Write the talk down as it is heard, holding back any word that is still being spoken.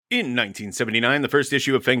In 1979, the first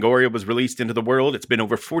issue of Fangoria was released into the world. It's been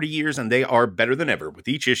over 40 years, and they are better than ever, with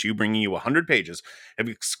each issue bringing you 100 pages of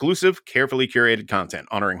exclusive, carefully curated content,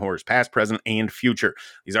 honoring horror's past, present, and future.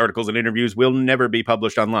 These articles and interviews will never be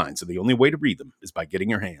published online, so the only way to read them is by getting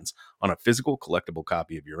your hands on a physical, collectible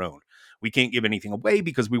copy of your own. We can't give anything away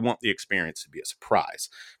because we want the experience to be a surprise,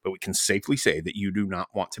 but we can safely say that you do not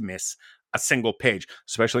want to miss a single page,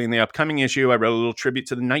 especially in the upcoming issue. I wrote a little tribute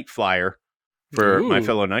to the Night Flyer for my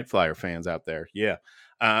fellow Night Flyer fans out there. Yeah.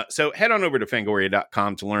 So head on over to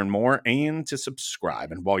Fangoria.com to learn more and to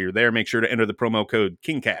subscribe. And while you're there, make sure to enter the promo code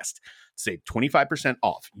Kingcast to save 25%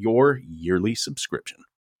 off your yearly subscription.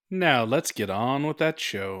 Now let's get on with that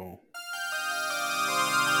show.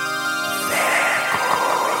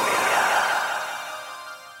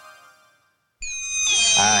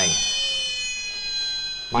 Hi.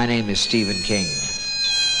 My name is Stephen King.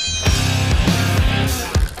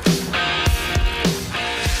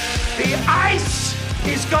 The ice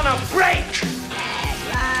is gonna break!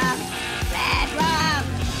 Bad Rob!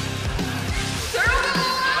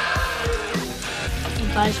 You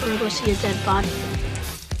guys wanna go see a dead body?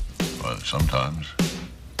 Well, sometimes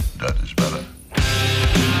dead is better.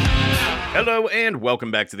 Hello and welcome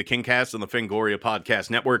back to the Kingcast on the Fangoria Podcast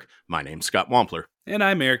Network. My name's Scott Wampler. And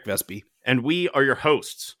I'm Eric Vespi. And we are your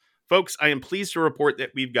hosts. Folks, I am pleased to report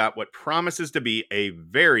that we've got what promises to be a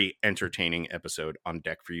very entertaining episode on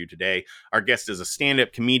deck for you today. Our guest is a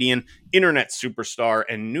stand-up comedian, internet superstar,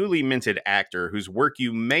 and newly minted actor whose work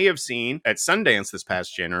you may have seen at Sundance this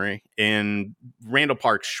past January in Randall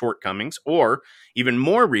Park's Shortcomings, or even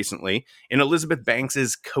more recently in Elizabeth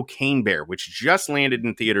Banks's Cocaine Bear, which just landed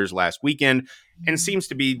in theaters last weekend and seems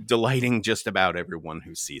to be delighting just about everyone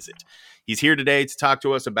who sees it. He's here today to talk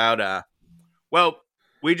to us about,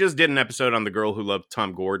 we just did an episode on The Girl Who Loved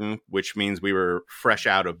Tom Gordon, which means we were fresh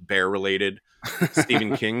out of bear-related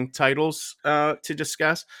Stephen King titles to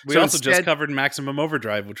discuss. We also just covered Maximum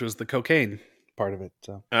Overdrive, which was the cocaine part of it.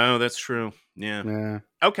 So. Oh, that's true. Yeah.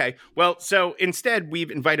 Okay. Well, so instead,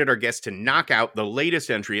 we've invited our guest to knock out the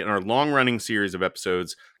latest entry in our long-running series of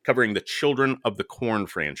episodes covering the Children of the Corn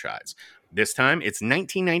franchise. This time, it's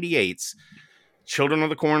 1998's Children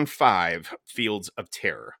of the Corn 5, Fields of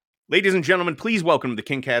Terror. Ladies and gentlemen, please welcome to the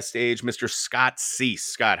Kingcast stage, Mr. Scott Seiss.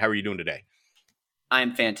 Scott, how are you doing today?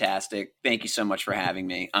 I'm fantastic. Thank you so much for having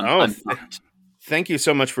me. I'm thank you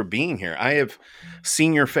so much for being here. I have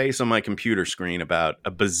seen your face on my computer screen about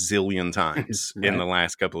a bazillion times in the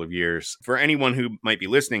last couple of years. For anyone who might be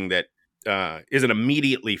listening that isn't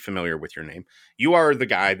immediately familiar with your name, you are the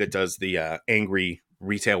guy that does the angry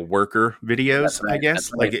retail worker videos, right. I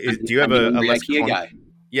guess. Right. Like, do you have a less IKEA guy?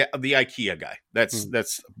 Yeah, the IKEA guy.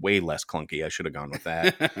 That's way less clunky. I should have gone with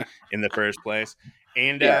that in the first place.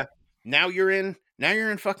 And now you're in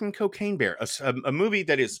fucking Cocaine Bear, a movie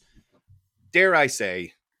that is, dare I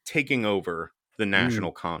say, taking over the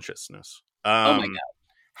national consciousness. Oh my god,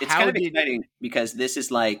 it's kind of exciting because this is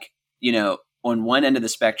like, on one end of the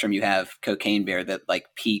spectrum you have Cocaine Bear, that like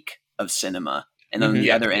peak of cinema, and then on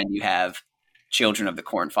the other end you have Children of the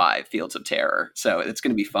Corn 5, Fields of Terror. So it's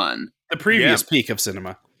going to be fun. The previous peak of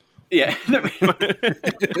cinema. Yeah. A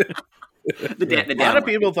lot of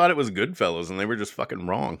people thought it was Goodfellas, and they were just fucking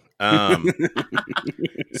wrong.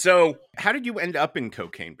 So how did you end up in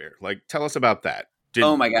Cocaine Bear? Like, tell us about that.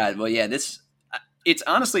 Oh my God. Well, yeah, it's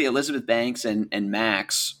honestly Elizabeth Banks and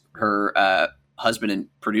Max, her husband and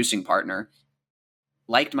producing partner,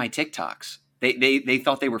 liked my TikToks. They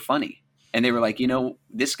thought they were funny. And they were like,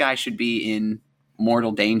 this guy should be in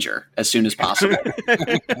mortal danger as soon as possible.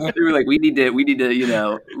 They were like, we need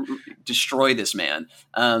to, destroy this man.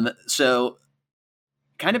 So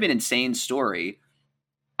kind of an insane story.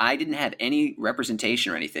 I didn't have any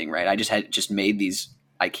representation or anything, right? I just made these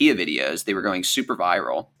IKEA videos. They were going super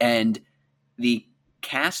viral. And the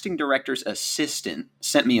casting director's assistant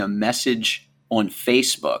sent me a message on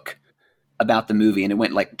Facebook about the movie. And it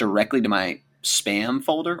went like directly to my spam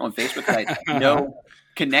folder on Facebook. I had no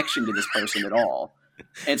connection to this person at all.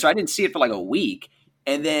 And so I didn't see it for like a week.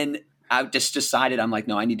 And then I just decided, I'm like,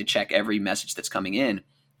 no, I need to check every message that's coming in.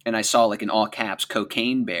 And I saw like in all caps,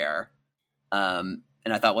 Cocaine Bear. And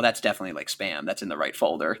I thought, well, that's definitely like spam. That's in the right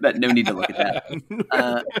folder. No need to look at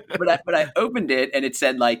that. But I opened it and it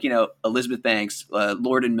said like, Elizabeth Banks,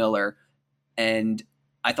 Lord and Miller. And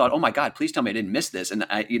I thought, oh my God, please tell me I didn't miss this. And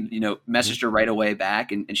I, messaged her right away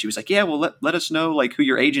back. And she was like, yeah, well, let us know like who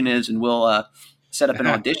your agent is and we'll set up an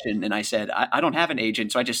audition. And I said, I don't have an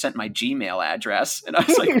agent. So I just sent my Gmail address. And I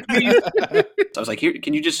was like, please. So I was like, here,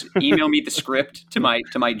 can you just email me the script to my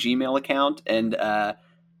Gmail account? And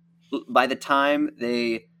by the time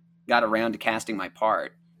they got around to casting my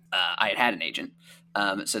part, I had an agent.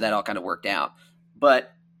 So that all kind of worked out.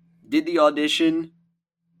 But did the audition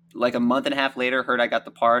like a month and a half later, heard I got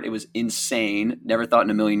the part. It was insane. Never thought in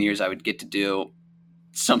a million years I would get to do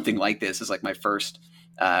something like this as like my first,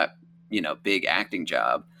 big acting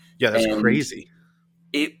job. Yeah, that's crazy.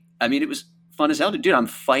 It was fun as hell. Dude, I'm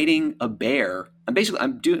fighting a bear.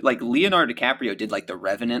 I'm doing like Leonardo DiCaprio did like The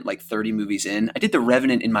Revenant, like 30 movies in. I did The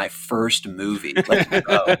Revenant in my first movie. Let's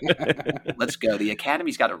go. Let's go. The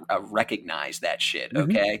Academy's got to recognize that shit.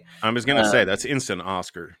 Okay. I was going to say that's instant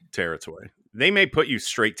Oscar territory. They may put you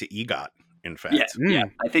straight to EGOT. In fact, yeah,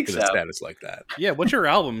 I think so. A status like that. Yeah. What's your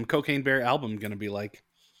album, Cocaine Bear album, going to be like?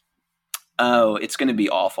 Oh, it's going to be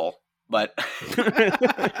awful. But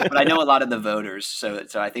but I know a lot of the voters, so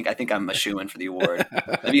I think I'm a shoo-in for the award.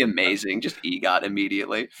 That'd be amazing. Just EGOT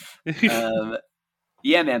immediately.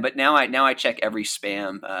 Yeah, man. But now I check every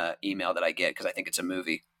spam email that I get because I think it's a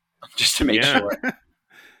movie, just to make sure.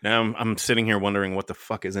 Now I'm sitting here wondering what the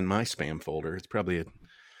fuck is in my spam folder. It's probably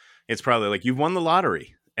like you've won the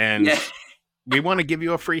lottery and we want to give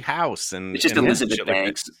you a free house. And it's just Elizabeth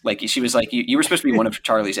Banks. Like she was like, you were supposed to be one of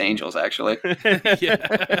Charlie's Angels, actually.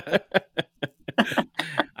 Yeah.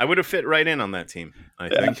 I would have fit right in on that team, I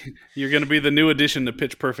think. You're going to be the new addition to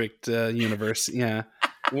Pitch Perfect universe. Yeah.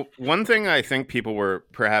 One thing I think people were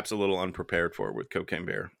perhaps a little unprepared for with Cocaine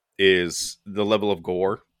Bear is the level of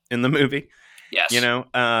gore in the movie. Yes. You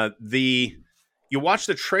watch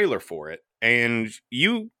the trailer for it, and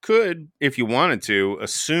you could, if you wanted to,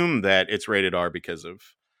 assume that it's rated R because of,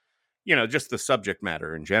 just the subject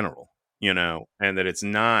matter in general, and that it's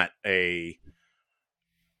not that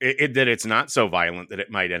it's not so violent that it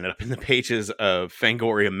might end up in the pages of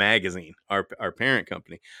Fangoria magazine, our parent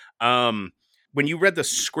company. When you read the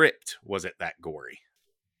script, was it that gory?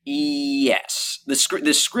 Yes. The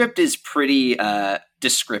script is pretty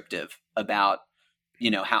descriptive about,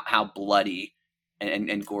 how bloody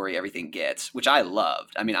and gory everything gets, which I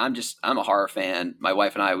loved. I mean, I'm a horror fan. My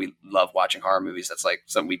wife and I, we love watching horror movies. That's like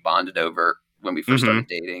something we bonded over when we first started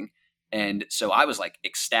dating. And so I was like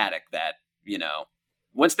ecstatic that,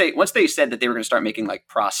 once they said that they were going to start making like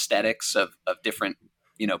prosthetics of different,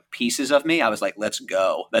 pieces of me, I was like, let's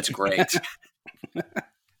go. That's great.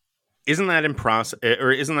 Isn't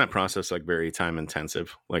that process like very time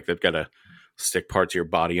intensive? Like they've got to stick parts of your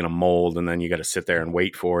body in a mold and then you got to sit there and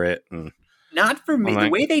wait for it. And not for me. The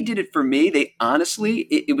way they did it for me, they honestly,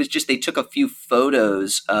 it was just, they took a few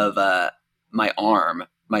photos of my arm,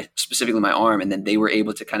 specifically my arm. And then they were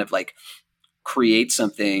able to kind of like create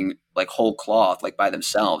something like whole cloth, like by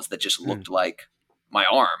themselves that just looked like my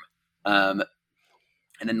arm.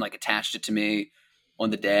 And then like attached it to me on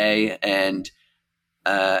the day. And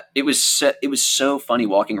it was so funny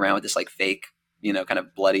walking around with this like fake, kind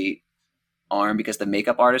of bloody arm, because the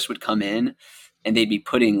makeup artist would come in and they'd be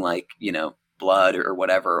putting like, blood or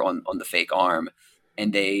whatever on the fake arm.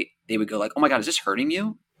 And they would go like, oh my God, is this hurting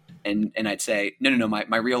you? And I'd say, no,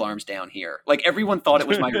 my real arm's down here. Like everyone thought it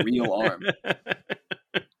was my real arm.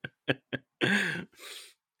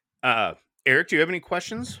 Eric, do you have any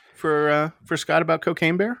questions for Scott about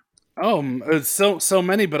Cocaine Bear? It's so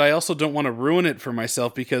many, but I also don't want to ruin it for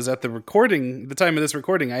myself because at the time of this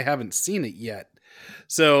recording, I haven't seen it yet.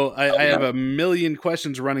 So I have a million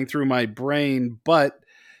questions running through my brain, but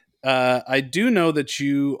I do know that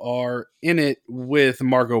you are in it with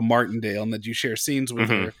Margot Martindale and that you share scenes with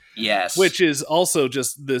her. Yes. Which is also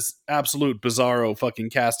just this absolute bizarro fucking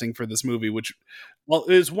casting for this movie, which, well,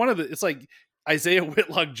 is it's like Isaiah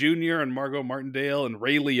Whitlock Jr. and Margot Martindale and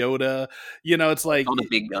Ray Liotta. It's like all the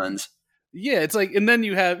big guns. Yeah, it's like, and then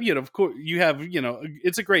you have, of course,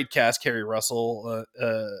 it's a great cast. Kerry Russell,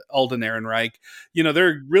 Alden Ehrenreich.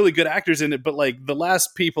 They're really good actors in it. But like the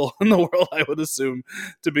last people in the world, I would assume,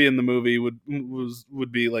 to be in the movie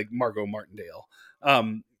would be like Margot Martindale.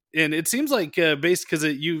 And it seems like based because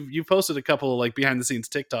you posted a couple of like behind the scenes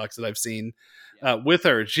TikToks that I've seen with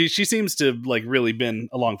her. She seems to have like really been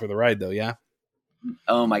along for the ride though. Yeah.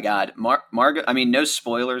 Oh my God, Margot. I mean, no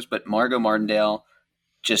spoilers, but Margot Martindale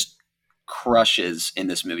just crushes in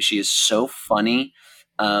this movie. She is so funny,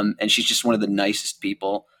 and she's just one of the nicest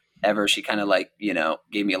people ever. She kind of like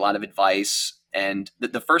gave me a lot of advice. And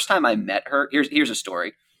the first time I met her, here's a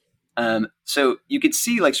story. So you could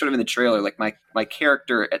see like sort of in the trailer, like my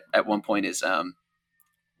character at one point is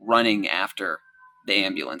running after the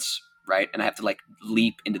ambulance, right? And I have to like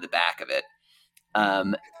leap into the back of it.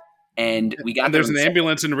 And we got and there's an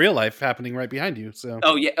ambulance in real life happening right behind you. So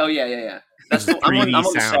oh yeah. That's I'm on the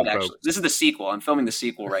set actually. Folks. This is the sequel. I'm filming the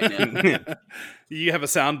sequel right now. You have a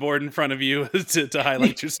soundboard in front of you to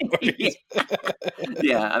highlight your stories.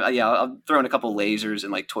 yeah. I'll throw in a couple lasers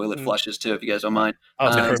and like toilet flushes too, if you guys don't mind. Oh,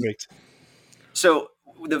 perfect. So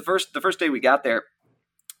the first day we got there,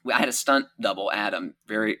 I had a stunt double, Adam,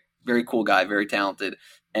 very, very cool guy, very talented.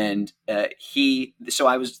 And they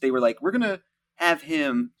were like, we're going to have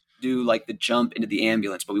him do like the jump into the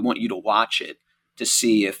ambulance, but we want you to watch it to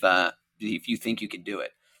see if you think you can do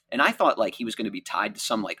it. And I thought like he was going to be tied to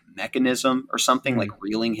some like mechanism or something, like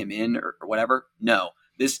reeling him in or whatever. No,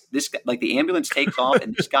 this like the ambulance takes off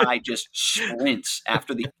and this guy just sprints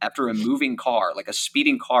after a moving car, like a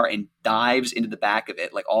speeding car, and dives into the back of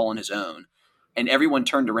it, like all on his own. And everyone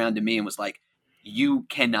turned around to me and was like, "You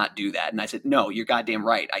cannot do that." And I said, "No, you're goddamn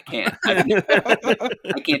right. I can't.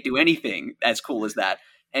 I can't do anything as cool as that."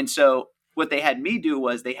 And so what they had me do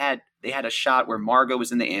was they had a shot where Margot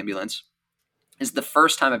was in the ambulance. It's the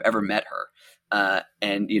first time I've ever met her.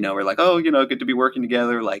 And, we're like, oh, good to be working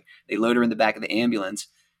together. Like they load her in the back of the ambulance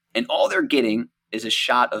and all they're getting is a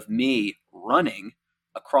shot of me running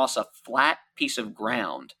across a flat piece of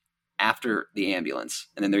ground after the ambulance.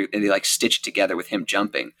 And then they like stitch together with him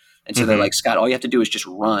jumping. And so they're like, Scott, all you have to do is just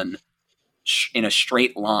run in a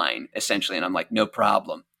straight line, essentially. And I'm like, no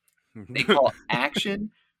problem. They call action.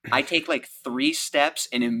 I take like 3 steps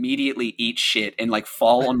and immediately eat shit and like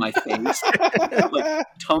fall on my face, like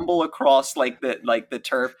tumble across like the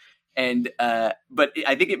turf. And but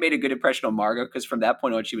I think it made a good impression on Margot because from that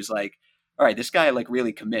point on she was like, all right, this guy like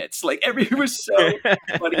really commits. Like it was so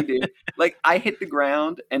funny, dude. Like I hit the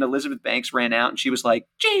ground and Elizabeth Banks ran out and she was like,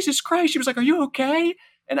 Jesus Christ. She was like, are you okay?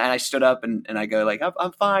 And I stood up and I go like,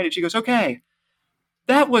 I'm fine. And she goes, okay.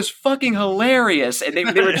 That was fucking hilarious. And they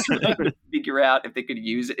were trying to figure out if they could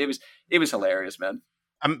use it. It was hilarious, man.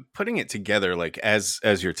 I'm putting it together like as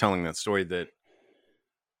you're telling that story that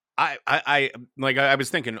I was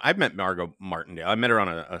thinking I've met Margot Martindale. I met her on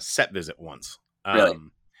a set visit once. Really?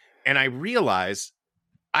 And I realized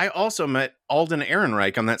I also met Alden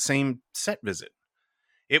Ehrenreich on that same set visit.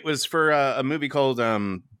 It was for a movie called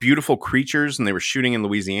Beautiful Creatures, and they were shooting in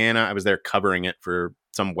Louisiana. I was there covering it for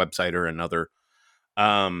some website or another.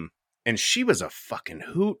 And she was a fucking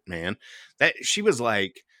hoot, man. That she was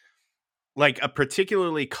like a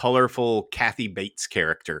particularly colorful Kathy Bates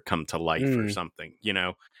character come to life or something,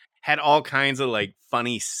 had all kinds of like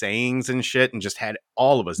funny sayings and shit and just had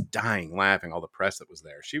all of us dying laughing, all the press that was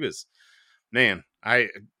there. She was, man, I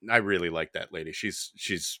really like that lady.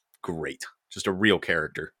 She's great. Just a real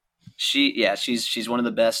character. She's one of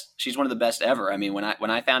the best. She's one of the best ever. I mean, when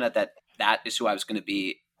I found out that is who I was going to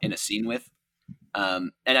be in a scene with,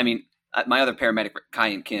 and I mean, my other paramedic,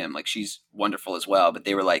 Kyan Kim, like she's wonderful as well. But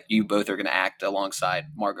they were like, you both are going to act alongside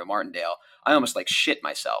Margot Martindale. I almost like shit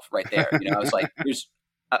myself right there. I was like, this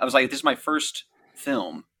is my first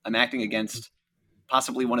film. I'm acting against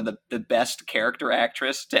possibly one of the best character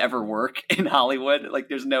actress to ever work in Hollywood. Like,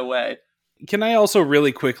 there's no way. Can I also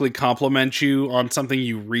really quickly compliment you on something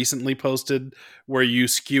you recently posted where you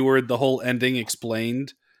skewered the whole ending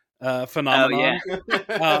explained phenomenon?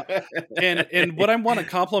 Oh, yeah. And what I want to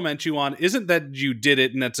compliment you on isn't that you did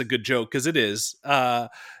it and that's a good joke, because it is,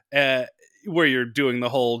 where you're doing the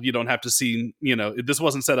whole, you don't have to see, this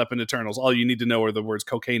wasn't set up in Eternals. All you need to know are the words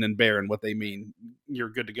cocaine and bear and what they mean. You're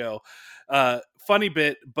good to go. Funny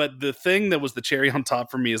bit, but the thing that was the cherry on top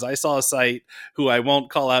for me is I saw a site who I won't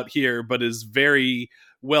call out here, but is very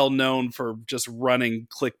well known for just running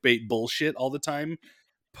clickbait bullshit all the time,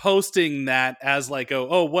 posting that as like,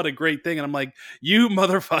 oh, what a great thing. And I'm like, you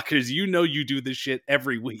motherfuckers, you do this shit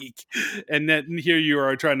every week. And then here you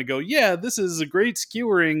are trying to go, yeah, this is a great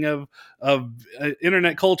skewering of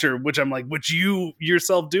internet culture, which I'm like, which you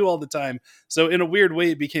yourself do all the time. So in a weird way,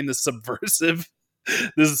 it became this subversive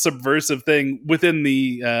thing within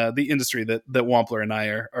the industry that Wampler and I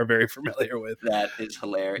are very familiar with. That is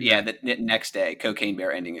hilarious. Yeah, the next day, Cocaine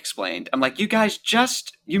Bear ending explained. I'm like, you guys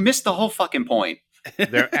you missed the whole fucking point.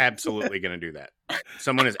 They're absolutely going to do that.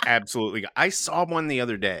 Someone is absolutely. I saw one the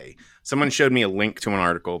other day. Someone showed me a link to an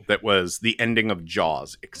article that was the ending of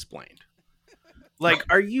Jaws explained. Like,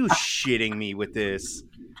 are you shitting me with this?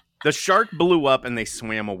 The shark blew up and they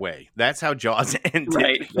swam away. That's how Jaws ended.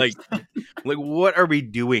 Right. Like what are we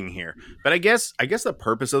doing here? But I guess the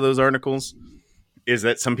purpose of those articles is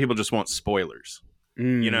that some people just want spoilers,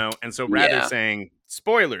 And so rather saying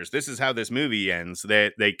spoilers, this is how this movie ends,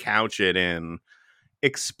 they couch it in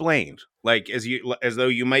explained, like as though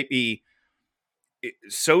you might be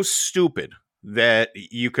so stupid that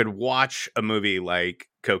you could watch a movie like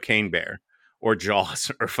Cocaine Bear or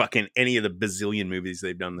Jaws or fucking any of the bazillion movies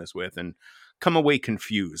they've done this with and come away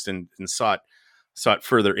confused and sought sought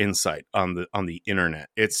further insight on the internet.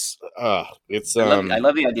 It's I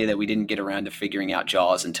love the idea that we didn't get around to figuring out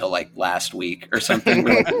Jaws until like last week or something.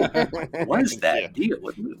 We're like, what is that deal?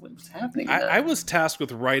 What's happening? I was tasked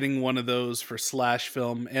with writing one of those for Slash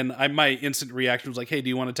Film, and my instant reaction was like, "Hey, do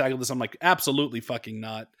you want to tackle this?" I'm like, "Absolutely fucking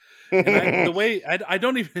not." And I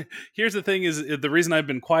don't even. Here's the thing: is the reason I've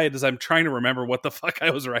been quiet is I'm trying to remember what the fuck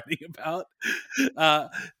I was writing about.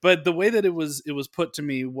 But the way that it was put to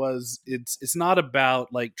me was it's not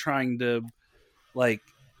about like trying to like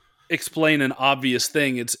explain an obvious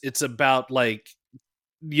thing. It's about like,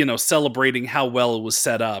 you know, celebrating how well it was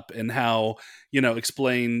set up and how, you know,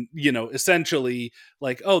 explain, you know, essentially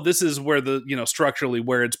like, oh, this is where the, you know, structurally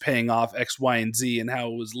where it's paying off X, Y, and Z and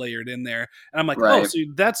how it was layered in there. And I'm like, Right. oh, so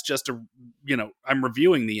that's just you know, I'm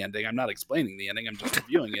reviewing the ending. I'm not explaining the ending. I'm just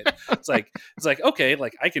reviewing it. It's like, okay,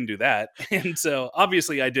 like I can do that. And so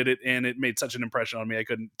obviously I did it and it made such an impression on me. I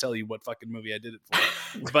couldn't tell you what fucking movie I did it for,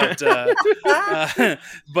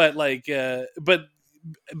 but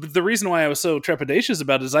the reason why I was so trepidatious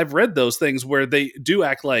about it is I've read those things where they do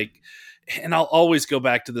act like, and I'll always go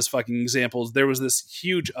back to this fucking examples. There was this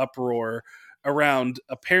huge uproar around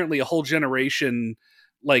apparently a whole generation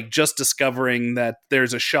like just discovering that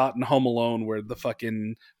there's a shot in Home Alone where the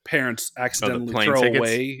fucking parents accidentally throw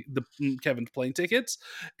away the Kevin's plane tickets.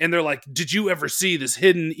 And they're like, did you ever see this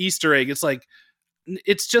hidden Easter egg? It's like,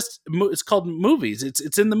 it's called movies.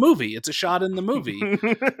 It's in the movie. It's a shot in the movie.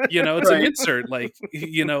 You know, it's an insert. Like,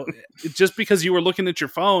 you know, just because you were looking at your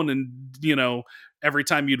phone and, you know, every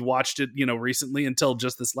time you'd watched it, you know, recently until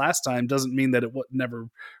just this last time doesn't mean that it never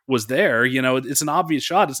was there. You know, it's an obvious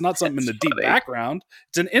shot. It's not something in the deep background.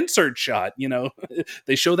 It's an insert shot. You know,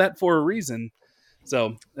 they show that for a reason.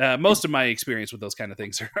 So most of my experience with those kind of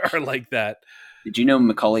things are like that. Did you know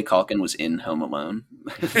Macaulay Culkin was in Home Alone?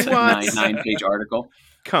 It's a 9-page article.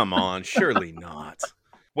 Come on, surely not.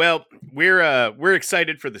 Well, we're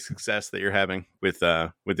excited for the success that you're having with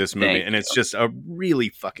this movie, and it's just a really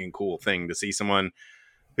fucking cool thing to see someone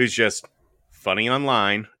who's just funny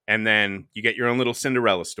online, and then you get your own little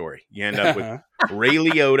Cinderella story. You end up with Ray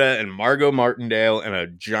Liotta and Margot Martindale and a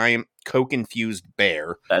giant Coke-infused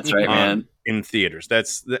bear. That's right, man. In theaters.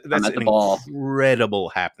 That's an incredible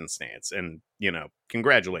happenstance, and you know,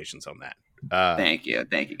 congratulations on that. Thank you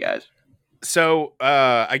guys. So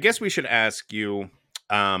I guess we should ask you,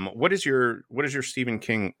 what is your Stephen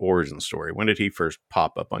King origin story? When did he first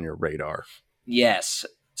pop up on your radar? Yes.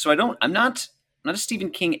 So I'm not a Stephen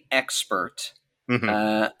King expert.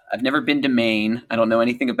 Mm-hmm. I've never been to Maine. I don't know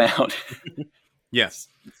anything about yes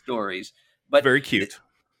stories, but very cute.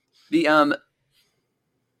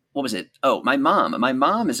 What was it? Oh, my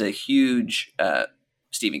mom is a huge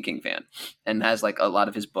Stephen King fan and has like a lot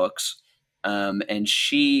of his books. And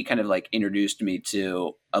she kind of like introduced me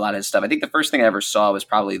to a lot of his stuff. I think the first thing I ever saw was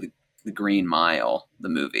probably the Green Mile, the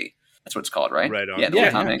movie. That's what it's called, right? Right on. Yeah,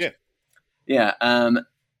 Tom Hanks. Yeah.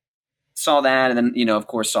 Saw that, and then, you know, of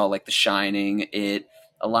course, saw like The Shining.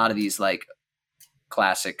 A lot of these like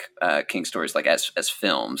classic King stories, like as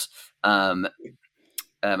films. My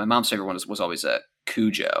mom's favorite one was always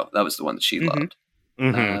Cujo. That was the one that she loved.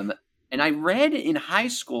 Mm-hmm. And I read in high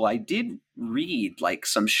school, I did read like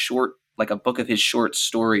a book of his short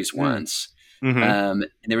stories once. Mm-hmm. And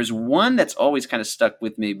there was one that's always kind of stuck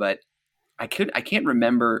with me, but I can't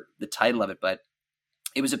remember the title of it, but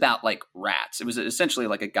it was about like rats. It was essentially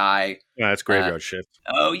like a guy. Yeah, that's Graveyard Shift.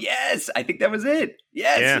 Oh yes. I think that was it.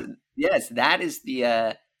 Yes. Yeah. Yes. That is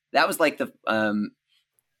that was like the,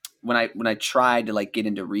 when I tried to like get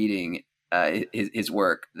into reading his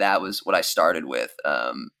work, that was what I started with.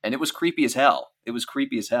 And it was creepy as hell.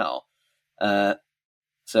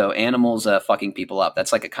 So animals fucking people up.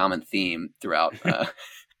 That's like a common theme throughout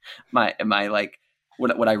my like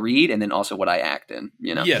what I read, and then also what I act in.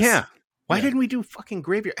 You know? Yes. Yeah. Why didn't we do fucking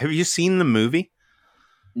Graveyard? Have you seen the movie?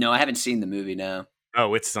 No, I haven't seen the movie. No.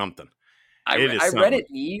 Oh, it's something. I read it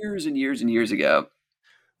years and years and years ago.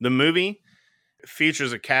 The movie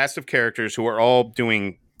features a cast of characters who are all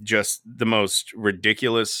doing just the most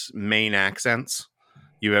ridiculous Maine accents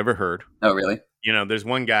you ever heard. Oh, really? You know, there's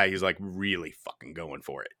one guy who's like really fucking going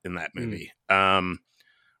for it in that movie.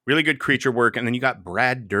 Really good creature work. And then you got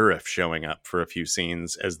Brad Dourif showing up for a few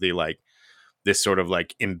scenes as the like this sort of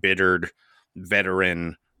like embittered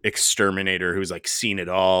veteran exterminator who's like seen it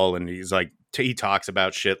all. And he's like, he talks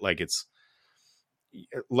about shit like it's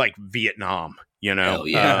like Vietnam, you know? Hell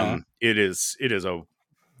yeah. That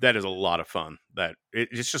is a lot of fun.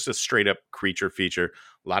 It's just a straight up creature feature.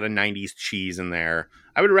 A lot of 90s cheese in there.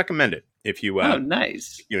 I would recommend it if you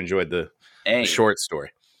nice. If you enjoyed the short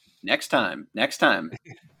story. Next time.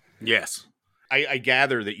 Yes. I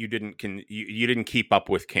gather that you didn't keep up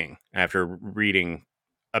with King after reading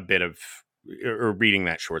a bit of or reading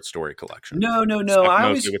that short story collection. No. Stuck I mostly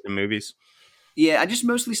always with the movies. Yeah, I just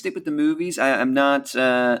mostly stick with the movies. I'm not.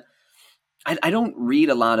 I don't read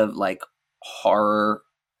a lot of like horror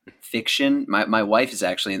fiction. My wife is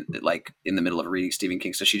actually in the middle of reading Stephen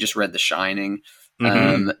King, so she just read The Shining,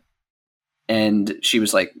 and she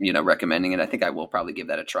was like, recommending it. I think I will probably give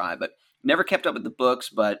that a try, but never kept up with the books.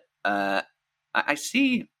 But I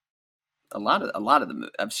see a lot of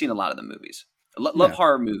I've seen a lot of the movies. Love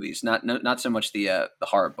horror movies, not so much the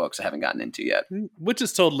horror books I haven't gotten into yet. Which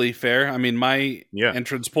is totally fair. I mean, my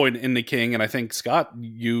entrance point into King, and I think Scott,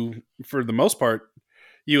 you for the most part,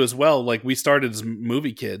 you as well. Like we started as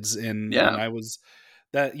movie kids, and I was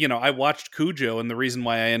that. I watched Cujo, and the reason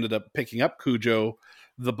why I ended up picking up Cujo,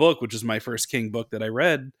 the book, which is my first King book that I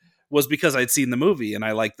read, was because I'd seen the movie and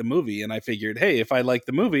I liked the movie, and I figured, hey, if I like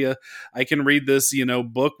the movie, I can read this,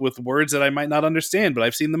 book with words that I might not understand, but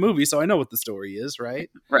I've seen the movie, so I know what the story is, right?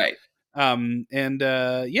 Right. So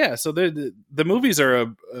the movies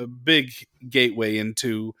are a big gateway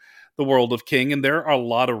into the world of King, and there are a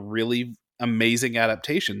lot of really amazing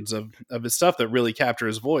adaptations of his stuff that really capture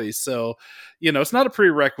his voice. So, it's not a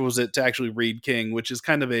prerequisite to actually read King, which is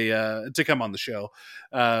kind of to come on the show,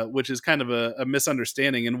 which is kind of a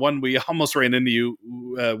misunderstanding, and one we almost ran into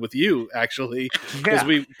with you actually,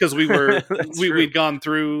 because we'd gone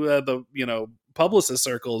through the publicist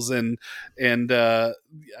circles, and I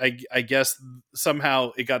guess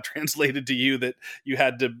somehow it got translated to you that you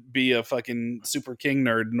had to be a fucking super King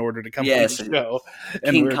nerd in order to come on the show.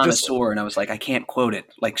 And King connoisseur, and I was like, I can't quote it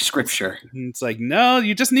like scripture. It's like, no,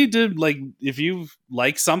 you just need to, like, if you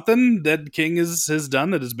like something that King has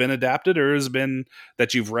done that has been adapted or has been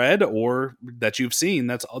that you've read or that you've seen,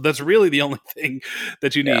 that's really the only thing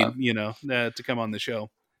that you need, to come on the show.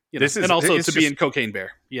 And also to be in Cocaine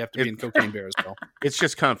Bear. You have to be in Cocaine Bear as well. It's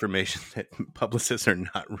just confirmation that publicists are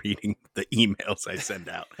not reading the emails I send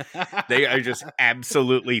out. They are just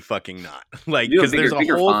absolutely fucking not. Like, because there's a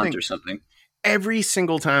whole font thing or something. Every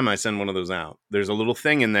single time I send one of those out, there's a little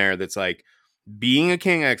thing in there that's like, being a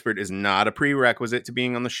King expert is not a prerequisite to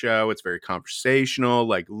being on the show. It's very conversational.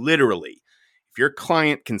 Like, literally, if your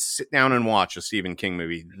client can sit down and watch a Stephen King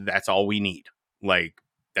movie, that's all we need. Like,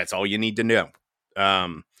 that's all you need to know.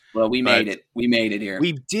 Well, we made it. We made it here.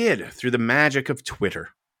 We did, through the magic of Twitter.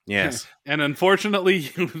 Yes. And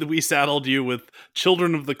unfortunately, we saddled you with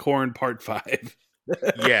Children of the Corn Part 5.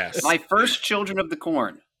 Yes. My first Children of the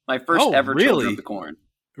Corn. My first ever Children of the Corn.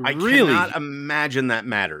 I cannot imagine that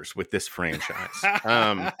matters with this franchise.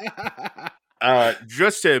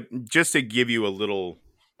 Just to give you a little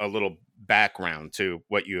background to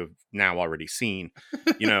what you have now already seen,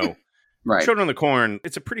 right. Children of the Corn,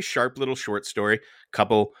 it's a pretty sharp little short story.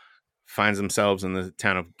 Couple finds themselves in the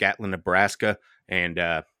town of Gatlin, Nebraska, and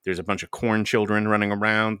there's a bunch of corn children running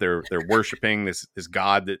around. They're worshiping this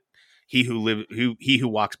god that he who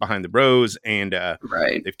walks behind the rows, and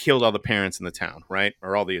they've killed all the parents in the town, right?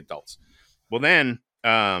 Or all the adults. Well, then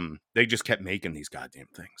they just kept making these goddamn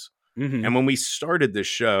things. Mm-hmm. And when we started this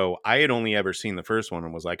show, I had only ever seen the first one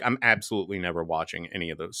and was like, I'm absolutely never watching any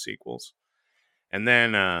of those sequels. And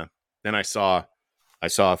then I saw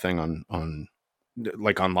a thing on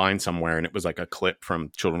like online somewhere, and it was like a clip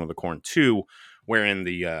from Children of the Corn 2, wherein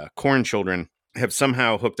the corn children have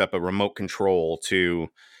somehow hooked up a remote control to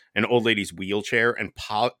an old lady's wheelchair and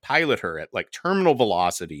pilot her at like terminal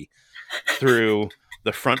velocity through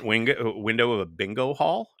the front window of a bingo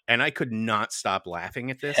hall. And I could not stop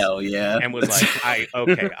laughing at this. Hell yeah. And was like,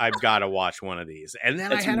 I've got to watch one of these. And then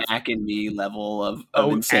that's Mac and me level of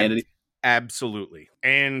insanity. Absolutely.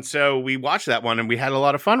 And so we watched that one and we had a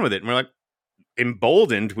lot of fun with it. And we're like,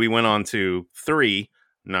 emboldened, we went on to 3,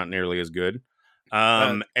 not nearly as good.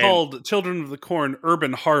 Called Children of the Corn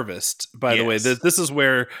Urban Harvest, by the way. This is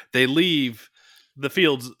where they leave the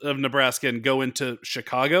fields of Nebraska and go into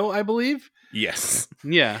Chicago, I believe. Yes.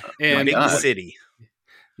 Yeah. And big city.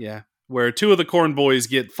 Yeah. Where 2 of the corn boys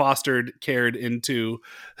get cared into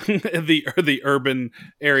the urban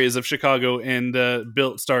areas of Chicago and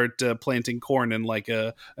start planting corn in like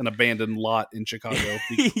an abandoned lot in Chicago.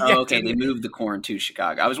 Okay, they moved the corn to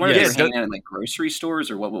Chicago. I was wondering if they were hanging out in like grocery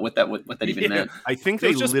stores or what that even meant. I think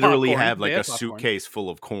they literally have like a suitcase full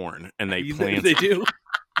of corn and they plant. They do.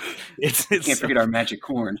 Can't forget our magic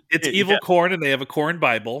corn. It's evil corn, and they have a corn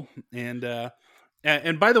Bible, and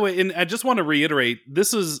And by the way, and I just want to reiterate,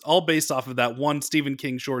 this is all based off of that one Stephen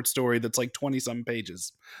King short story that's like 20-some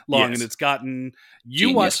pages long, Yes. and it's gotten... You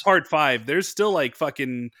Genius. watch part 5, there's still like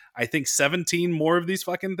fucking, I think 17 more of these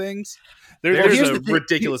fucking things. There's here's a the thing.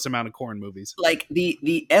 ridiculous amount of Korn movies. Like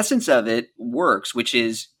the essence of it works, which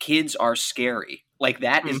is kids are scary. Like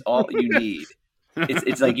that is all you need.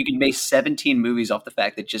 It's like you can make 17 movies off the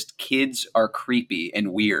fact that just kids are creepy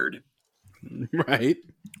and weird. Right.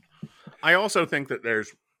 I also think that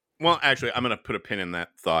there's... Well, actually, I'm going to put a pin in that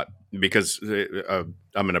thought because I'm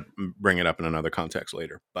going to bring it up in another context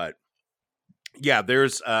later. But yeah,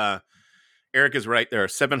 there's... Eric is right. There are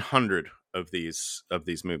 700 of these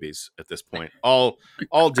movies at this point. All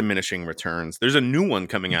diminishing returns. There's a new one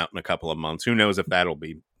coming out in a couple of months. Who knows if that'll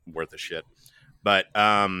be worth a shit. But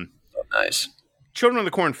Nice. Children of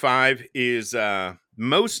the Corn 5 is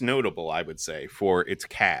most notable, I would say, for its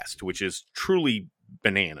cast, which is truly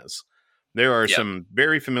bananas. There are some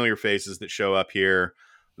very familiar faces that show up here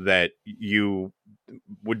that you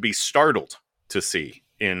would be startled to see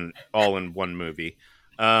in one movie.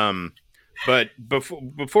 But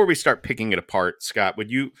before we start picking it apart, Scott, would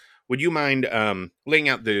you mind laying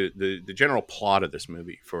out the general plot of this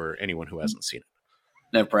movie for anyone who hasn't seen it?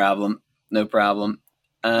 No problem.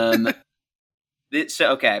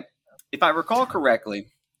 So, okay. If I recall correctly,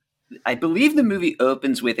 I believe the movie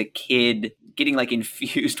opens with a kid getting like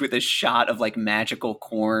infused with a shot of like magical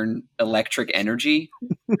corn electric energy.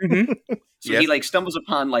 Mm-hmm. So he like stumbles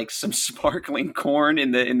upon like some sparkling corn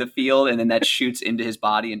in the field, and then that shoots into his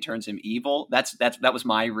body and turns him evil. That was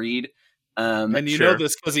my read. And you know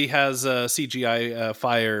this because he has CGI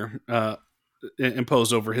fire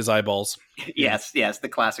imposed over his eyeballs. Yes, the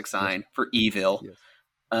classic sign for evil.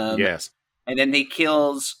 Yes. Yes. And then they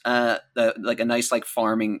kills a nice like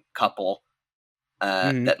farming couple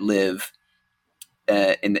that live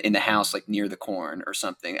in the house like near the corn or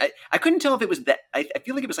something. I couldn't tell if it was that. I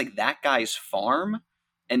feel like it was like that guy's farm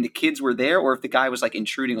and the kids were there, or if the guy was like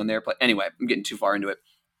intruding on their place. Anyway, I'm getting too far into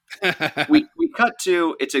it. we cut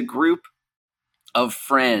to, it's a group of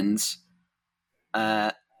friends.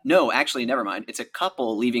 No, actually, never mind. It's a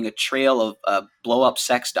couple leaving a trail of blow up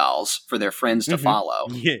sex dolls for their friends to follow.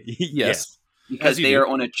 Yes. Because they are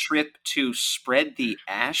on a trip to spread the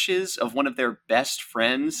ashes of one of their best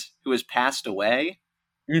friends who has passed away.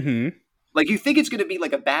 Mm-hmm. Like, you think it's going to be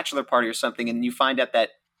like a bachelor party or something, and you find out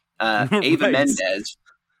that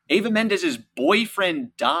Eva Mendes's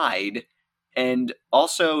boyfriend died, and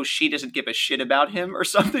also she doesn't give a shit about him or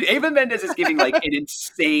something. Eva Mendes is giving like an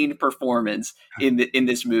insane performance in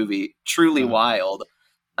this movie. Truly wild.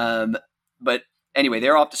 But anyway,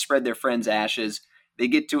 they're off to spread their friend's ashes. They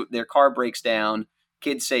get to, their car breaks down.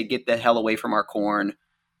 Kids say, "Get the hell away from our corn."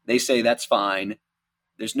 They say, "That's fine."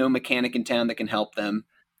 There's no mechanic in town that can help them.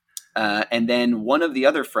 And then one of the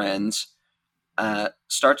other friends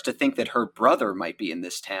starts to think that her brother might be in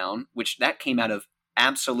this town, which that came out of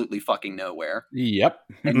absolutely fucking nowhere. Yep.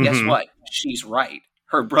 And guess what? She's right.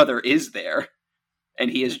 Her brother is there, and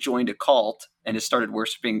he has joined a cult and has started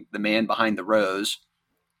worshiping the man behind the rose.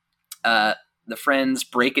 The friends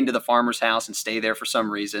break into the farmer's house and stay there for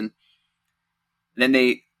some reason. Then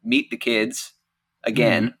they meet the kids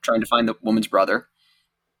again, trying to find the woman's brother.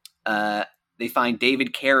 They find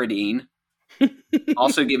David Carradine,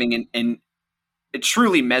 also giving a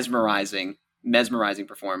truly mesmerizing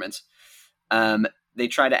performance. They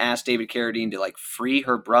try to ask David Carradine to like free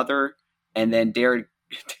her brother, and then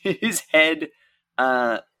his head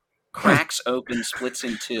cracks open, splits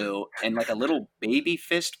in two, and like a little baby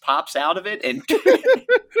fist pops out of it, and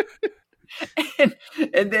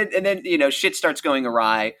and then shit starts going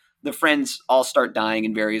awry. The friends all start dying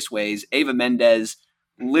in various ways. Eva Mendes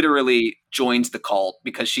literally joins the cult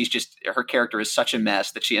because her character is such a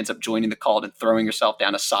mess that she ends up joining the cult and throwing herself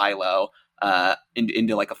down a silo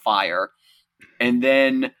into like a fire. And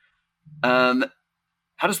then how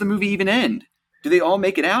does the movie even end? Do they all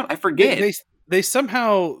make it out? I forget. They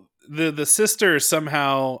somehow, the sister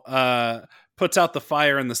somehow puts out the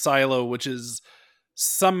fire in the silo, which is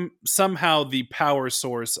somehow the power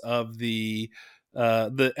source of the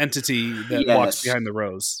entity that walks behind the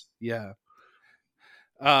rose. Yeah.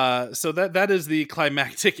 So that is the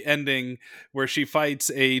climactic ending where she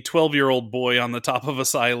fights a 12-year-old boy on the top of a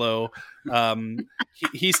silo.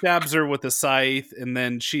 He stabs her with a scythe, and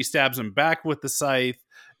then she stabs him back with the scythe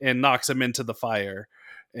and knocks him into the fire.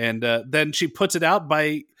 And then she puts it out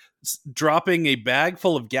by dropping a bag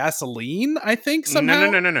full of gasoline, I think,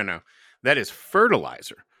 somehow. No. That is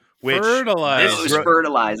fertilizer.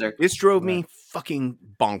 Fertilizer. This drove me fucking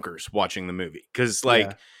bonkers watching the movie. Because,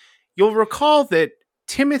 you'll recall that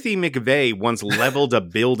Timothy McVeigh once leveled a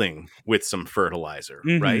building with some fertilizer,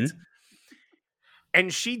 right?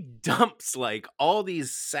 And she dumps like all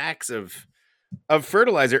these sacks of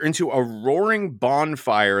fertilizer into a roaring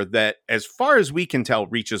bonfire that, as far as we can tell,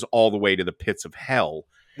 reaches all the way to the pits of hell.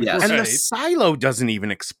 Yes. And Right. the silo doesn't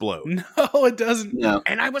even explode. No, it doesn't. No.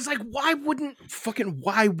 And I was like, why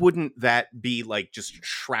wouldn't that be like just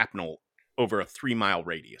shrapnel over a 3-mile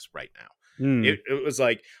radius right now? It was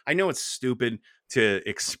like, I know it's stupid to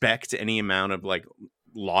expect any amount of like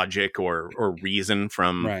logic or reason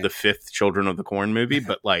from the fifth Children of the Corn movie,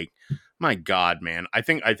 but like, my God, man, I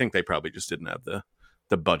think they probably just didn't have the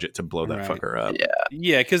budget to blow that fucker up.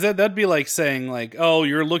 Yeah, because that'd be like saying like, oh,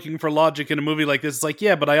 you're looking for logic in a movie like this. It's like,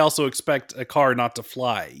 yeah, but I also expect a car not to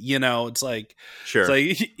fly. You know, it's like, Sure, it's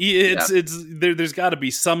like it's there's got to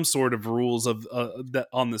be some sort of rules of that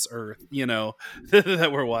on this earth. You know,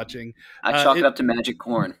 that we're watching. I chalk it up to magic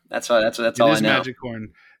corn. That's all I know. Magic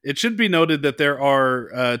corn. It should be noted that there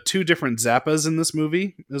are 2 different Zappas in this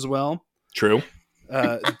movie as well. True.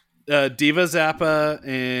 Diva Zappa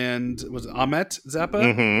and was it Ahmet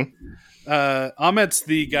Zappa? Ahmet's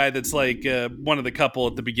the guy that's like one of the couple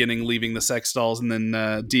at the beginning leaving the sex dolls, and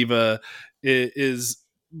then Diva is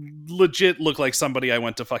legit look like somebody I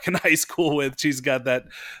went to fucking high school with. She's got that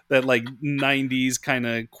like 90s kind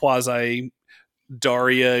of quasi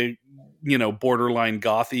Daria, you know, borderline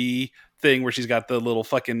gothy thing where she's got the little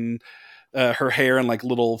fucking her hair and like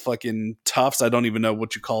little fucking tufts. I don't even know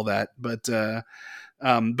what you call that,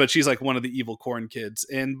 but she's like one of the evil Corn kids.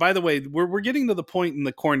 And by the way, we're getting to the point in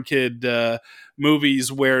the Corn Kid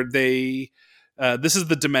movies where they this is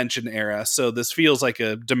the Dimension era, so this feels like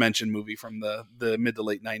a Dimension movie from the mid to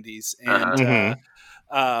late 90s. And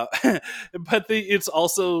but it's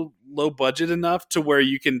also low budget enough to where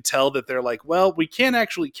you can tell that they're like, well, we can't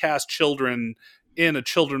actually cast children in a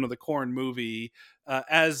Children of the Corn movie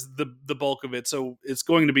as the bulk of it, so it's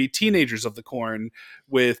going to be teenagers of the Corn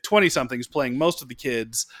with 20-somethings playing most of the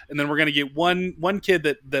kids, and then we're going to get one kid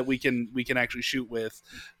that we can actually shoot with,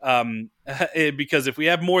 because if we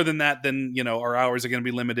have more than that, then you know our hours are going to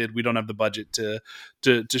be limited. We don't have the budget to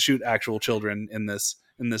shoot actual children in this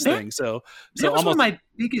thing. So that was one of my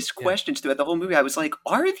biggest questions throughout the whole movie. I was like,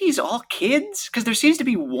 are these all kids? Because there seems to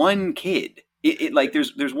be one kid. It like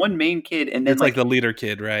there's one main kid, and then it's like the leader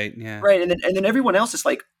kid, right? Yeah, right. And then everyone else is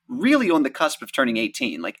like really on the cusp of turning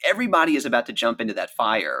 18. Like everybody is about to jump into that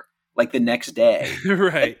fire like the next day,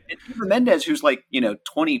 right? And Eva Mendes, who's like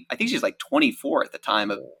 20, I think she's like 24 at the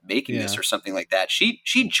time of making this or something like that. She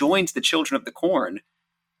joins the Children of the Corn,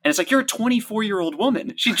 and it's like, you're a 24-year-old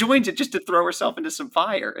woman. She joins it just to throw herself into some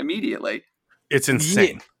fire immediately. It's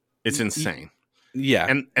insane. Yeah. It's insane.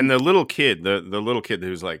 Yeah, and the little kid, the little kid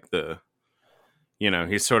who's like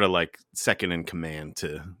he's sort of like second in command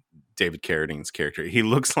to David Carradine's character. He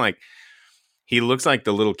looks like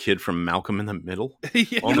the little kid from Malcolm in the Middle.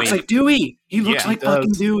 He looks like Dewey. He looks like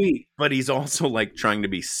fucking Dewey. But he's also like trying to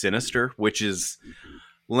be sinister, which is,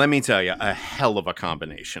 let me tell you, a hell of a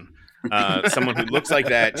combination. Someone who looks like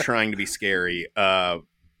that trying to be scary.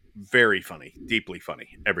 Very funny, deeply funny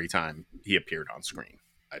every time he appeared on screen,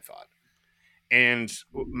 I thought. And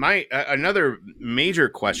my another major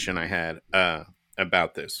question I had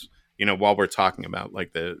about this, while we're talking about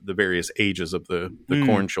like the various ages of the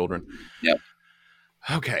Corn children. Yep.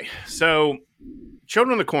 Okay, so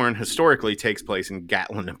Children of the Corn historically takes place in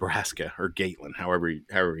Gatlin, Nebraska, or Gatlin, however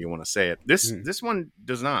you want to say it. This one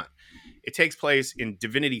does not. It takes place in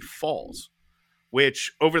Divinity Falls,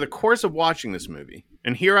 which over the course of watching this movie,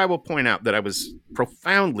 and here I will point out that I was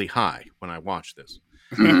profoundly high when I watched this.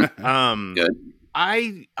 Good.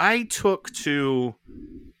 I took to,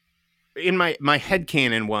 in my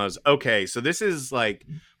headcanon was, okay, so this is like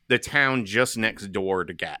the town just next door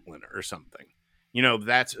to Gatlin or something.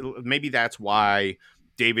 That's why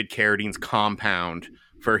David Carradine's compound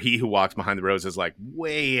for He Who Walks Behind the Rose is like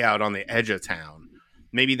way out on the edge of town.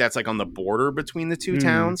 Maybe that's like on the border between the two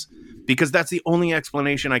towns, because that's the only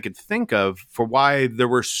explanation I could think of for why there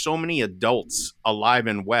were so many adults alive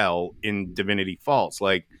and well in Divinity Falls.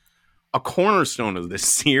 Like, a cornerstone of this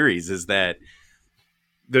series is that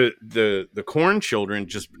the Corn children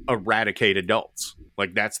just eradicate adults.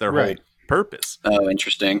 Like, that's their whole purpose. Oh,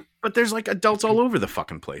 interesting. But there's like adults all over the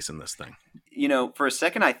fucking place in this thing. For a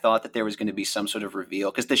second I thought that there was going to be some sort of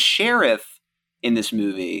reveal, because the sheriff in this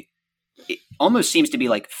movie, it almost seems to be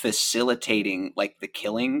like facilitating like the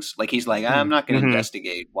killings. Like he's like, I'm not going to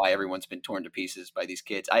investigate why everyone's been torn to pieces by these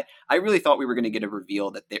kids. I really thought we were going to get a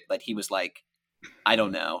reveal that he was like, I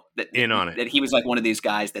don't know, that he was like one of these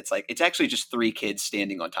guys that's like, it's actually just 3 kids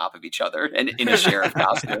standing on top of each other and in a sheriff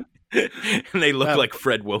costume. And they look like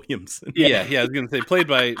Fred Williamson. Yeah, I was going to say, played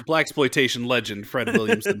by blaxploitation legend Fred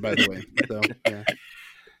Williamson, by the way. So, yeah.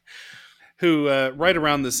 Who, right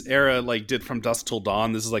around this era, like, did From Dusk Till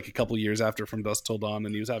Dawn. This is like a couple years after From Dusk Till Dawn,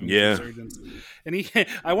 and he was having a resurgence. And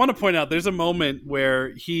I want to point out, there's a moment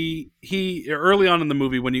where he early on in the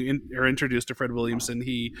movie, when you are introduced to Fred Williamson,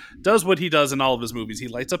 he does what he does in all of his movies. He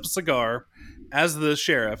lights up a cigar as the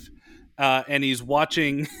sheriff, and he's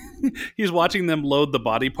watching them load the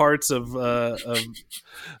body parts of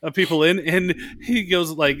people in, and he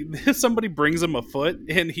goes like, somebody brings him a foot,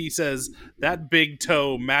 and he says that big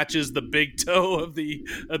toe matches the big toe of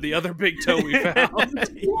the other big toe we found.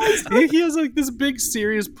 He has like this big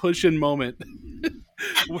serious push-in moment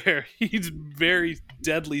where he's very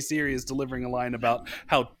deadly serious, delivering a line about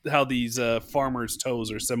how these farmers'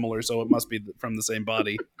 toes are similar, so it must be from the same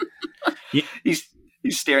body. He's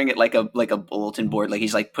staring at like a bulletin board, like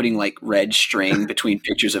he's like putting like red string between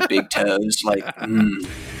pictures of big toes. Like,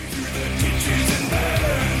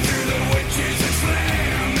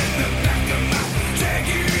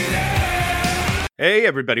 Hey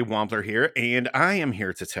everybody, Wampler here, and I am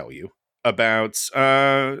here to tell you about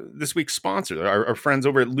this week's sponsor, our friends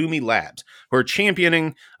over at Lumi Labs, who are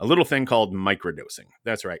championing a little thing called microdosing.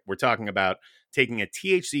 That's right, we're talking about taking a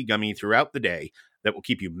THC gummy throughout the day that will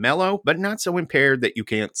keep you mellow, but not so impaired that you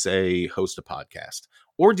can't, say, host a podcast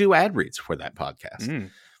or do ad reads for that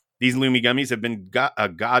podcast. These Lumi gummies have been a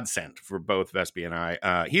godsend for both Vespi and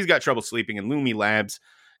I. He's got trouble sleeping, and Lumi Labs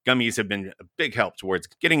gummies have been a big help towards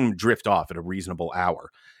getting him drift off at a reasonable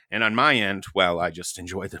hour. And on my end, well, I just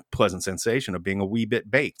enjoy the pleasant sensation of being a wee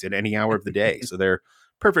bit baked at any hour of the day, so they're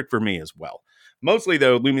perfect for me as well. Mostly,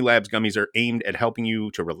 though, Lumi Labs gummies are aimed at helping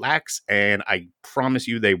you to relax, and I promise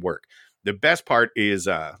you they work. The best part is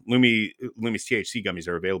Lumi's THC gummies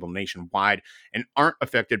are available nationwide and aren't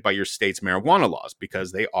affected by your state's marijuana laws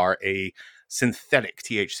because they are a synthetic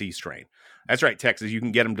THC strain. That's right, Texas. You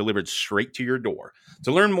can get them delivered straight to your door.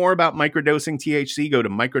 To learn more about microdosing THC, go to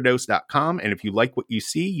microdose.com. And if you like what you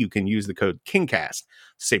see, you can use the code Kingcast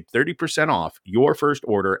to save 30% off your first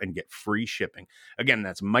order and get free shipping. Again,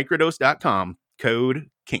 that's microdose.com,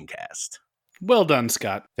 code Kingcast. Well done,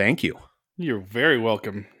 Scott. Thank you. You're very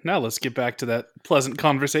welcome. Now let's get back to that pleasant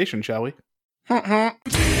conversation, shall we?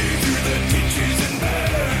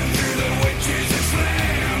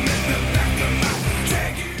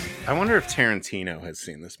 I wonder if Tarantino has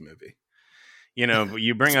seen this movie. You know,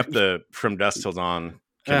 you bring up the From Dusk Till Dawn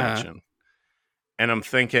connection. And I'm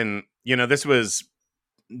thinking, you know, this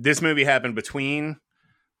movie happened between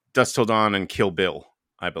Dusk Till Dawn and Kill Bill,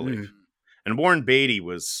 I believe. And Warren Beatty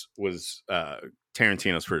was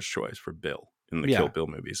Tarantino's first choice for Bill in the Kill Bill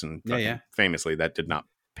movies. And famously, that did not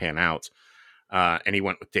pan out. And he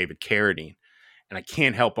went with David Carradine. And I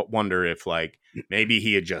can't help but wonder if, like, maybe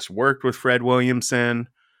he had just worked with Fred Williamson.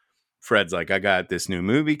 Fred's like, I got this new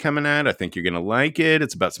movie coming out. I think you're going to like it.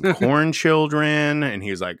 It's about some corn children. And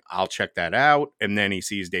he's like, I'll check that out. And then he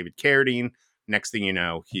sees David Carradine. Next thing you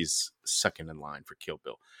know, he's second in line for Kill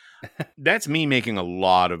Bill. That's me making a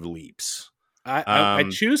lot of leaps. I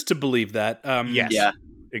choose to believe that. Yes. Yeah,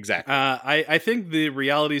 exactly. I think the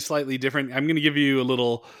reality is slightly different. I'm going to give you a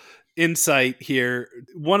little insight here.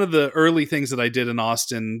 One of the early things that I did in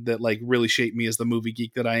Austin that like really shaped me as the movie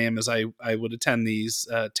geek that I am is I would attend these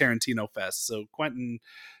Tarantino fests. So Quentin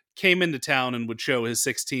came into town and would show his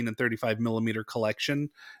 16 and 35 millimeter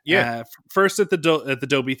collection. First at the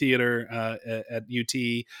Dolby Theater at UT,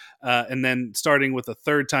 and then starting with the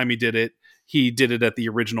third time he did it at the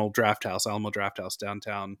original Draft House, Alamo Draft House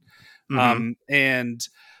downtown. And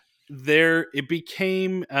there it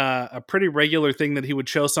became a pretty regular thing that he would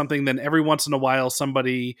show something. Then every once in a while,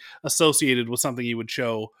 somebody associated with something he would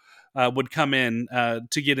show would come in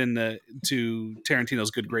to get into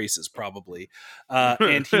Tarantino's good graces, probably.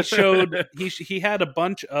 And he showed he had a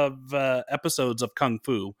bunch of episodes of Kung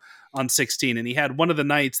Fu on 16, and he had one of the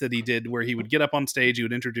nights that he did where he would get up on stage, he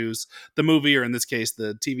would introduce the movie, or in this case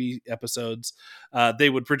the TV episodes. They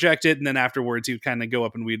would project it, and then afterwards he would kind of go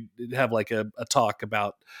up and we'd have like a talk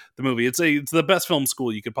about the movie. It's the best film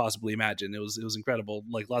school you could possibly imagine. It was incredible,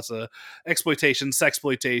 like lots of exploitation,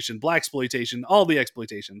 sexploitation, blaxploitation, all the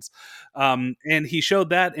exploitations. And he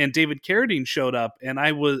showed that, and David Carradine showed up, and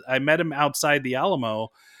I met him outside the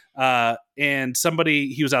Alamo. And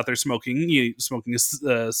he was out there smoking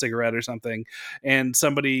a cigarette or something, and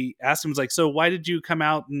somebody asked him, was like, so why did you come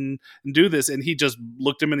out and do this? And he just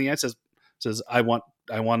looked him in the eye and says, I want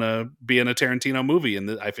to be in a Tarantino movie,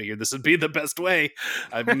 and I figured this would be the best way.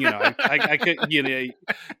 I could,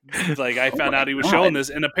 like I found out he was showing this,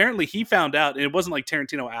 and apparently he found out, and it wasn't like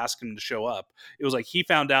Tarantino asked him to show up. It was like he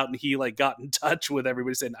found out, and he like got in touch with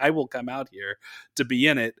everybody saying, "I will come out here to be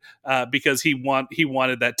in it," because he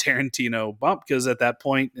wanted that Tarantino bump, because at that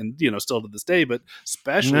point, and still to this day, but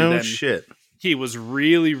especially then, shit. He was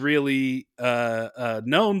really, really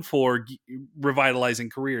known for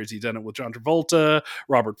revitalizing careers. He'd done it with John Travolta,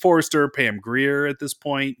 Robert Forster, Pam Grier at this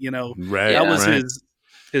point. Right, that was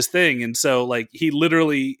his thing. And so, like, he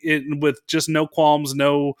literally, with just no qualms,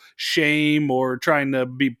 no shame, or trying to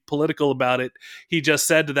be political about it, he just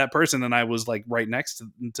said to that person, and I was like right next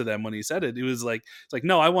to them when he said it. It was like, it's like,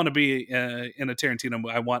 no, I want to be in a Tarantino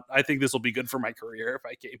movie. I think this will be good for my career if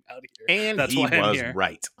I came out here. And that's he why I'm was here.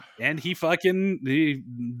 right. And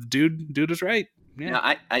dude is right. Yeah.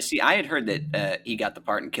 Now, I see. I had heard that he got the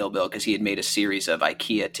part in Kill Bill because he had made a series of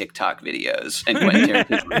IKEA TikTok videos, and Quentin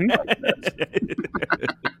Tarantino.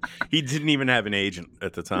 He didn't even have an agent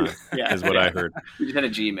at the time, is what yeah. I heard. He just had a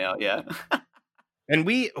Gmail, yeah. And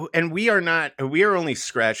we are only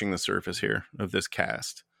scratching the surface here of this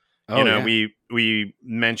cast. We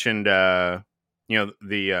mentioned the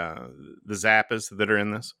Zappas that are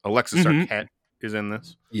in this. Alexis Arquette is in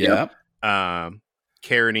this. Yeah.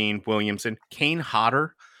 Carradine, Williamson, Kane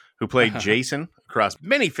Hodder, who played Jason across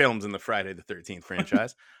many films in the Friday the 13th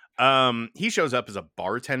franchise. He shows up as a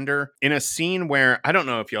bartender in a scene where I don't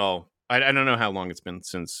know if y'all, I don't know how long it's been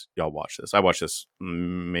since y'all watched this. I watched this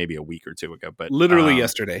maybe a week or two ago, but literally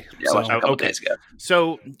yesterday. Yeah, I watched it a couple days ago.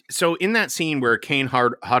 So in that scene where Kane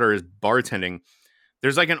Hodder is bartending,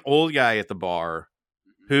 there's like an old guy at the bar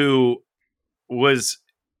who was,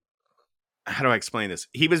 how do I explain this?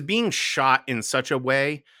 He was being shot in such a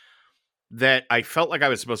way that I felt like I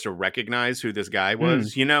was supposed to recognize who this guy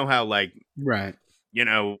was. You know how, like, right.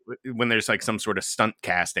 When there's like some sort of stunt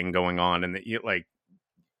casting going on, and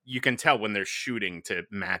you can tell when they're shooting to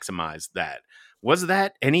maximize that. Was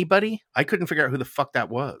that anybody? I couldn't figure out who the fuck that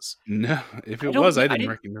was. No, if it was, I didn't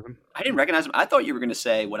recognize him. I didn't recognize him. I thought you were going to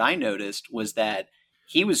say what I noticed was that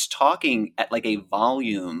he was talking at like a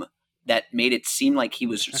volume that made it seem like he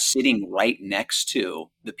was sitting right next to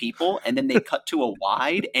the people, and then they cut to a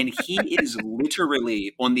wide, and he is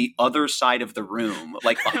literally on the other side of the room,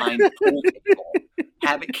 like behind the pool table,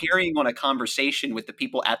 carrying on a conversation with the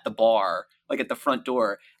people at the bar, like at the front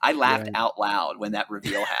door. I laughed out loud when that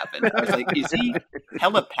reveal happened. I was like, is he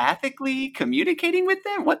telepathically communicating with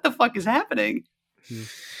them? What the fuck is happening?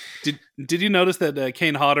 Did you notice that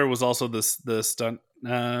Kane Hodder was also the stunt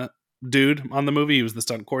dude on the movie? He was the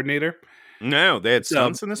stunt coordinator. No, they had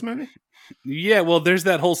stunts in this movie? Yeah, well, there's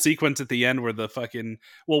that whole sequence at the end where the fucking...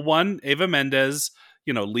 Well, one, Eva Mendes,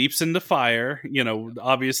 leaps into fire,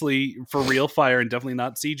 obviously for real fire and definitely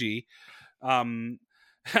not CG.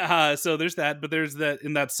 So there's that, but there's that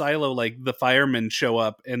in that silo, like the firemen show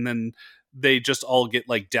up and then they just all get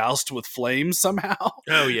like doused with flames somehow.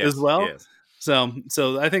 Oh, yeah. As well. Yes.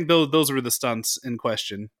 So I think those were the stunts in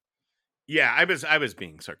question. Yeah, I was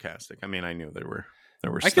being sarcastic. I mean, I knew there were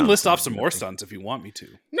I can list off some more stunts if you want me to.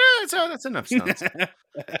 No, that's enough stunts.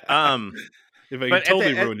 If I can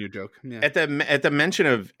totally ruin your joke. Yeah. At the mention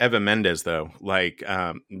of Eva Mendes, though, like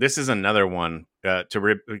this is another one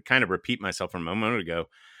to kind of repeat myself from a moment ago.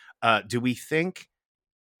 Do we think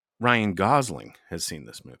Ryan Gosling has seen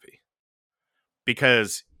this movie?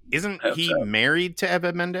 Because isn't he married to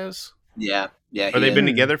Eva Mendes? Yeah. Or they've been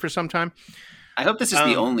together for some time? I hope this is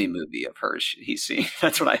the only movie of hers he's seen.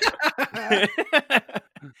 That's what I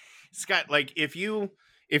hope. Scott, like if you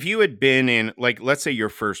had been in, like, let's say your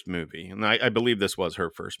first movie, and I believe this was her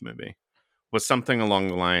first movie, was something along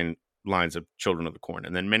the lines of Children of the Corn,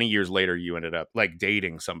 and then many years later you ended up like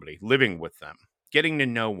dating somebody, living with them, getting to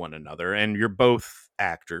know one another, and you're both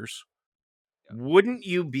actors. Wouldn't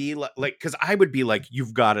you be like, because I would be like,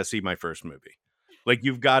 you've got to see my first movie. Like,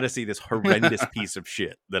 you've got to see this horrendous piece of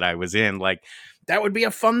shit that I was in. Like, that would be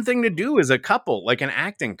a fun thing to do as a couple, like an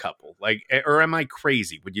acting couple. Like, or am I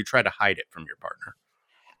crazy? Would you try to hide it from your partner?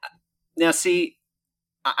 Now, see,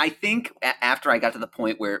 I think after I got to the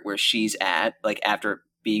point where she's at, like after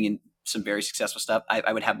being in some very successful stuff,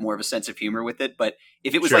 I would have more of a sense of humor with it. But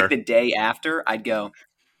if it was like the day after, I'd go,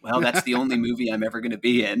 well, that's the only movie I'm ever going to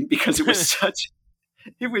be in, because it was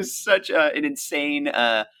such an insane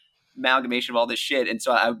amalgamation of all this shit. And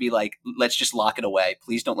so I would be like, let's just lock it away.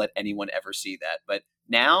 Please don't let anyone ever see that. But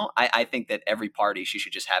now I think that every party, she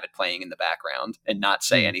should just have it playing in the background and not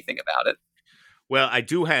say anything about it. Well, I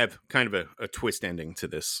do have kind of a twist ending to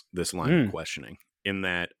this line of questioning, in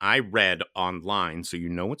that I read online, so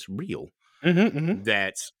it's real,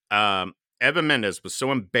 that Eva Mendes was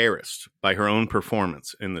so embarrassed by her own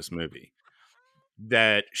performance in this movie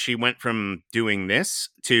that she went from doing this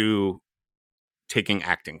to taking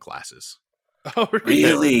acting classes. Oh,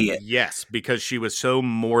 Really? Yes, because she was so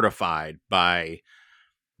mortified by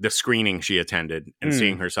the screening she attended and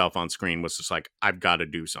seeing herself on screen was just like, I've got to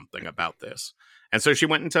do something about this. And so she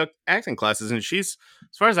went and took acting classes, and she's,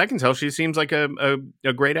 as far as I can tell, she seems like a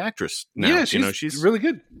great actress now. Yeah, she's really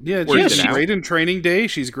good. Yeah, she's great in Training Day.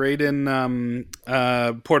 She's great in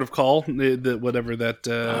Port of Call, whatever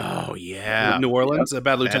that. New Orleans,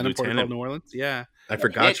 Bad Lieutenant, Port of Call, New Orleans. Yeah, I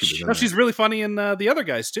forgot she was in that. She's really funny in The Other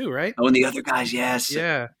Guys too, right? Oh, and The Other Guys, yes.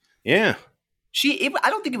 Yeah. Yeah. I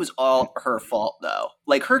don't think it was all her fault, though.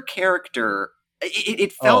 Like, her character...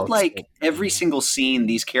 It felt like every single scene,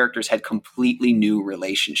 these characters had completely new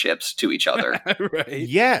relationships to each other. Right.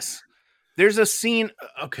 Yes. There's a scene.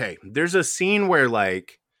 Okay. There's a scene where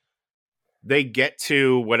like they get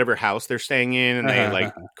to whatever house they're staying in and they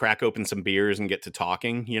like crack open some beers and get to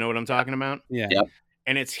talking. You know what I'm talking about? Yeah. Yep.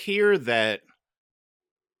 And it's here that,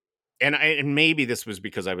 and maybe this was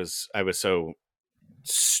because I was so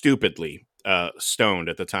stupidly stoned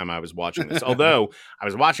at the time I was watching this. Although I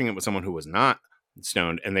was watching it with someone who was not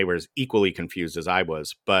stoned and they were as equally confused as I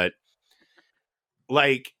was. But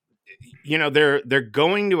like, you know, they're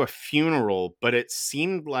going to a funeral, but it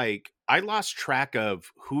seemed like I lost track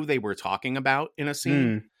of who they were talking about in a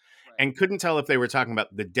scene and couldn't tell if they were talking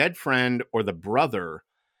about the dead friend or the brother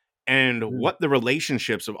and what the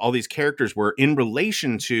relationships of all these characters were in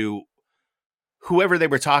relation to whoever they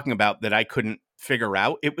were talking about that I couldn't figure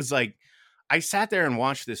out. It was like, I sat there and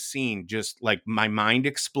watched this scene, just like my mind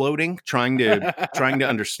exploding, trying to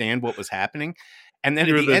understand what was happening. And then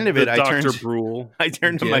at the end of it, I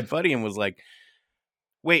turned to my buddy and was like,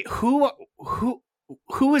 wait, who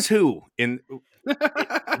is who in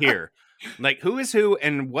here? Like, who is who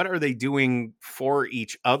and what are they doing for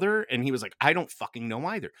each other? And he was like, I don't fucking know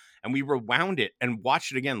either. And we rewound it and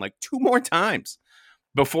watched it again like 2 more times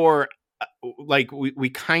before like we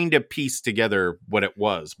kind of pieced together what it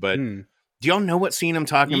was. But do y'all know what scene I'm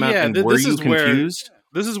talking about? Yeah, and were you confused?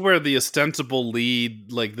 This is where the ostensible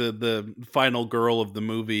lead, like the final girl of the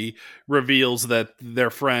movie, reveals that their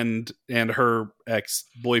friend and her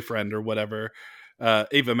ex-boyfriend or whatever,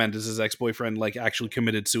 Eva Mendes' ex-boyfriend, like actually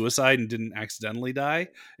committed suicide and didn't accidentally die,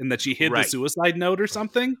 and that she hid the suicide note or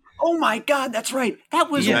something. Oh my God, that's right. That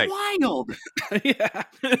was wild. Yeah.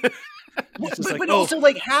 But also,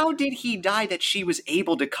 like, how did he die that she was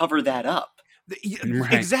able to cover that up?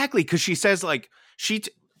 Exactly, because she says like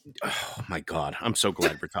oh my God, I'm so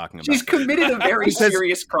glad we're talking about she's committed a very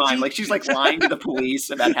serious crime. Like, she's like lying to the police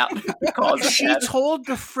about how she told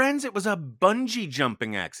the friends it was a bungee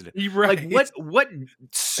jumping accident. Right. Like, what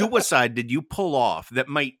suicide did you pull off that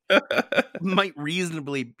might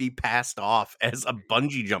reasonably be passed off as a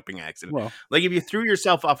bungee jumping accident? Well, like, if you threw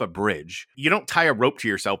yourself off a bridge, you don't tie a rope to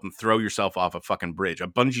yourself and throw yourself off a fucking bridge. A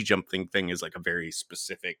bungee jumping thing is like a very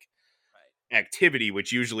specific activity,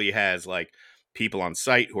 which usually has like people on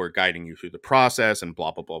site who are guiding you through the process and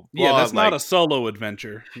blah blah blah blah. Yeah, that's not a solo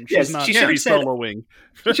adventure. Yes, she should be soloing.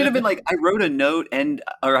 She should have been like, I wrote a note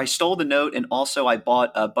or I stole the note and also I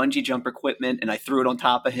bought a bungee jump equipment and I threw it on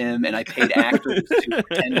top of him and I paid actors to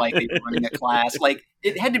pretend like they were running a class. Like,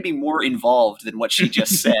 it had to be more involved than what she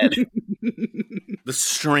just said. The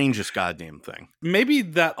strangest goddamn thing. Maybe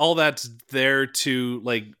that all that's there to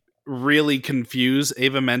like really confuse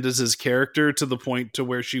Eva Mendes' character to the point to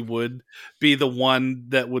where she would be the one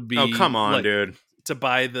that would be. Oh, come on, like, dude. To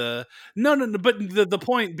buy the no, but the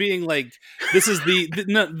point being like this is the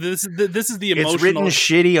emotional. It's written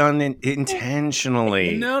shitty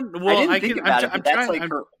intentionally. No, well, I didn't think about it, but that's like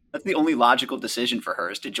that's the only logical decision for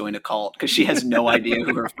her is to join a cult because she has no idea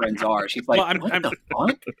who her friends are. She's like, what the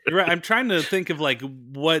fuck? Right, I'm trying to think of like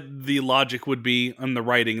what the logic would be on the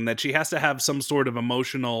writing, and that she has to have some sort of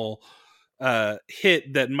emotional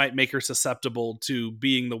hit that might make her susceptible to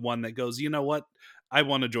being the one that goes, you know what? I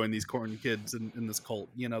want to join these corn kids in this cult.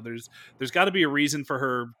 You know, there's got to be a reason for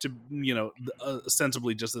her to, you know,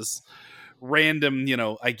 ostensibly just this random, you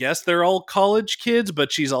know, I guess they're all college kids,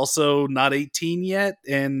 but she's also not 18 yet,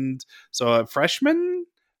 and so a freshman,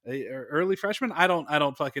 early freshman. I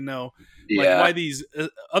don't fucking know. Yeah. Like, why these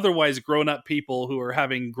otherwise grown up people who are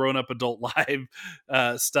having grown up adult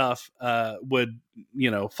live stuff would, you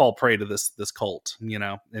know, fall prey to this cult, you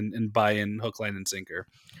know, and buy in hook, line, and sinker.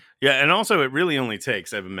 Yeah, and also it really only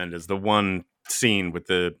takes Eva Mendes, the one scene with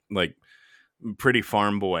the like pretty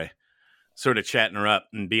farm boy sort of chatting her up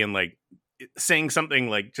and being like saying something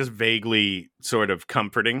like just vaguely sort of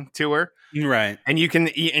comforting to her. Right. And you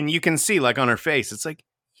can see like on her face, it's like,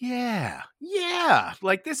 yeah,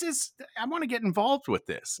 like this is, I want to get involved with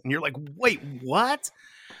this. And you're like, wait, what?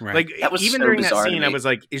 Right. Like, That was even so during that bizarre to scene, I me. was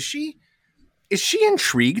like, is she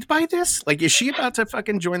intrigued by this? Like, is she about to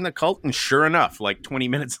fucking join the cult? And sure enough, like 20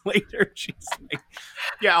 minutes later, she's like,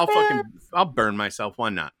 yeah, I'll burn myself. Why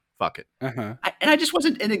not? Fuck it. Uh-huh. And I just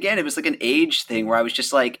wasn't, and again, it was like an age thing where I was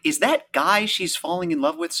just like, is that guy she's falling in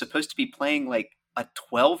love with supposed to be playing like a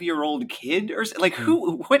 12-year-old kid or like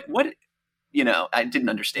who, what, you know, I didn't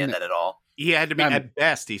understand that at all. He had to be, at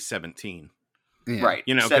best, he's 17. Yeah. Right.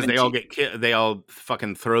 You know, because 17. they all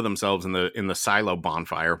fucking throw themselves in the silo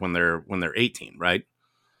bonfire when they're 18, right?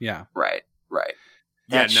 Yeah. Right. Yeah,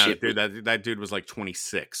 That no, shit dude, was- that dude was like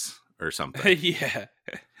 26 or something. Yeah.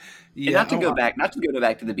 And not to go back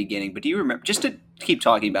to the beginning, but do you remember, just to keep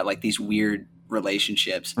talking about like these weird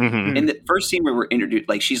relationships, Mhm. in the first scene where we're introduced,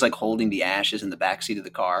 like she's like holding the ashes in the backseat of the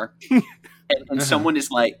car, and someone is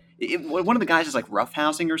like, one of the guys is like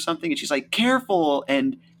roughhousing or something, and she's like, careful,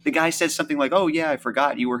 and the guy says something like, oh yeah, I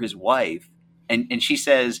forgot you were his wife, and she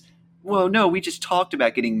says, well, no, we just talked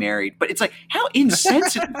about getting married. But it's like, how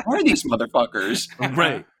insensitive are these motherfuckers?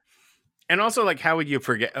 Right. And also, like, how would you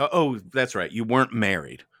forget? Oh, that's right. You weren't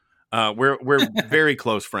married. We're very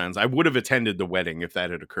close friends. I would have attended the wedding if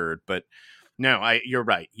that had occurred, but no, you're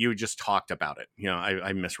right. You just talked about it. You know,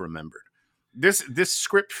 I misremembered. This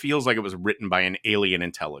script feels like it was written by an alien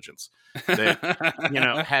intelligence that, you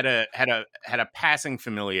know, had a passing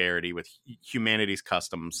familiarity with humanity's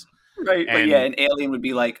customs. Right, but yeah, an alien would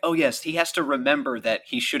be like, oh yes, he has to remember that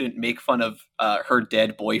he shouldn't make fun of her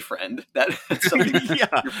dead boyfriend. That's something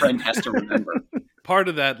your friend has to remember. Part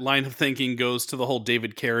of that line of thinking goes to the whole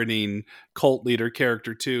David Carradine cult leader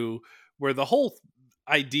character too, where the whole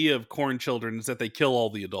idea of corn children is that they kill all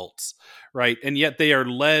the adults, right? And yet they are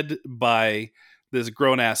led by this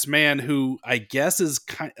grown-ass man who I guess is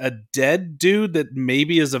a dead dude that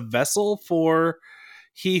maybe is a vessel for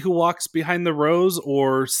he who walks behind the rose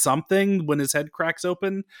or something when his head cracks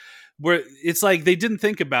open, where it's like they didn't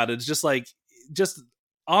think about it. It's just like, just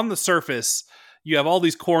on the surface, you have all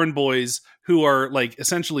these corn boys who are like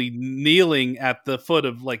essentially kneeling at the foot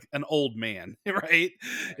of like an old man, right?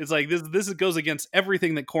 It's like this goes against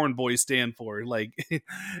everything that corn boys stand for. Like,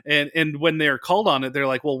 and when they're called on it, they're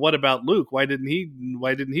like, well, what about Luke? Why didn't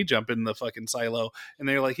he jump in the fucking silo? And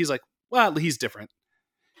he's like, well, he's different.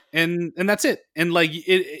 And that's it. And like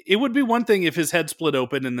it would be one thing if his head split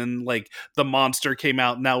open and then like the monster came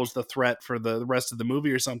out and that was the threat for the rest of the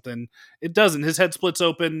movie or something. It doesn't. His head splits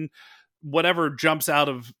open. Whatever jumps out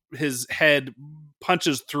of his head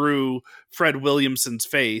punches through Fred Williamson's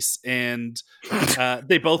face, and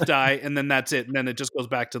they both die. And then that's it. And then it just goes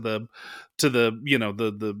back to the you know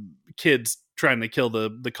the kids trying to kill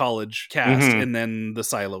the college cast, and then the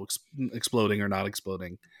silo exploding or not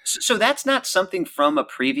exploding. So that's not something from a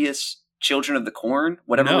previous Children of the Corn?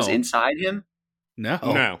 Whatever was inside him?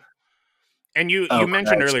 No. And you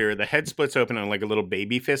mentioned earlier, the head splits open and like a little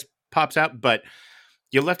baby fist pops out, but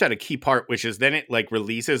you left out a key part, which is then it like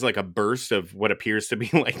releases like a burst of what appears to be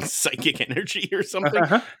like psychic energy or something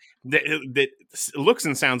that looks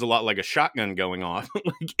and sounds a lot like a shotgun going off.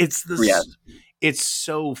 Like it's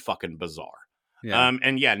so fucking bizarre. Yeah.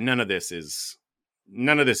 And yeah, none of this is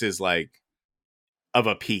like of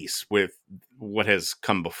a piece with what has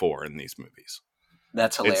come before in these movies.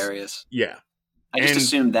 That's hilarious. I just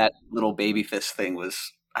assumed that little baby fist thing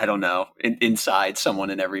was, I don't know, inside someone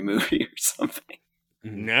in every movie or something.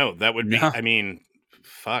 No, that would be, I mean,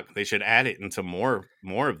 fuck, they should add it into more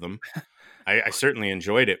of them. I certainly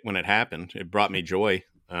enjoyed it when it happened. It brought me joy.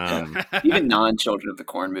 Even non-Children of the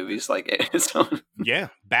Corn movies like it. Yeah,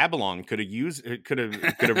 Babylon could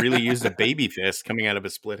have really used a baby fist coming out of a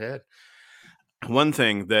split head. One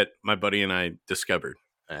thing that my buddy and I discovered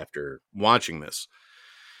after watching this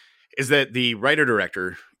is that the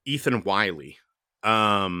writer-director, Ethan Wiley,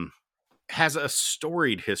 has a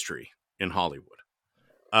storied history in Hollywood.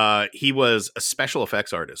 He was a special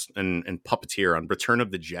effects artist and puppeteer on Return of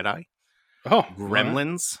the Jedi,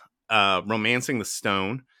 Gremlins, Romancing the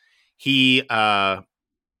Stone. He wrote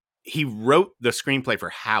the screenplay for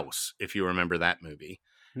House, if you remember that movie,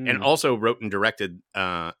 and also wrote and directed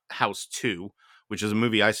House 2, which is a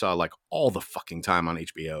movie I saw like all the fucking time on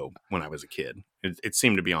HBO when I was a kid. It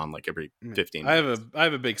seemed to be on like every 15 minutes. I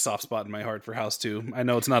have a big soft spot in my heart for House 2. I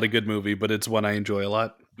know it's not a good movie, but it's one I enjoy a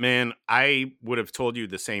lot. Man, I would have told you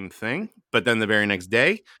the same thing, but then the very next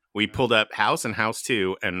day, we pulled up House and House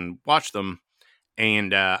 2 and watched them,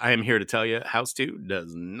 and I am here to tell you, House 2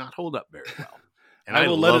 does not hold up very well. And I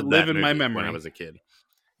will let it live in my memory. When I was a kid.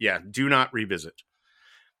 Yeah, do not revisit.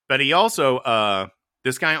 But he also,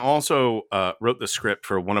 this guy also wrote the script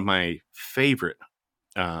for one of my favorite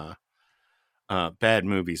bad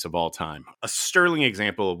movies of all time. A sterling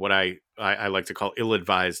example of what I like to call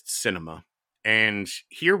ill-advised cinema. And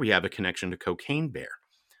here we have a connection to Cocaine Bear,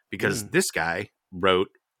 because this guy wrote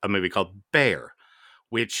a movie called Bear,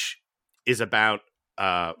 which is about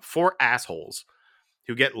 4 assholes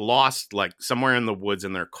who get lost like somewhere in the woods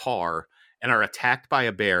in their car and are attacked by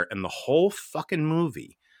a bear. And the whole fucking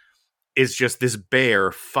movie is just this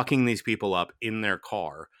bear fucking these people up in their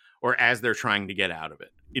car or as they're trying to get out of it.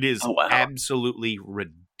 It is absolutely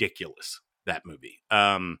ridiculous, that movie.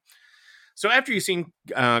 So after you've seen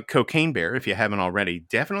Cocaine Bear, if you haven't already,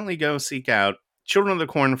 definitely go seek out Children of the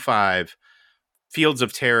Corn 5, Fields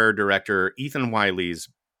of Terror director Ethan Wiley's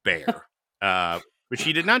Bear, which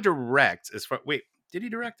he did not direct. Wait, did he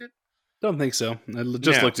direct it? Don't think so. I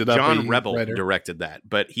just looked it up. John Rebel directed that,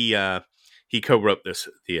 but he co-wrote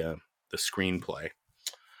the screenplay.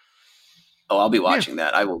 Oh, I'll be watching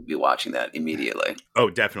that. I will be watching that immediately. Oh,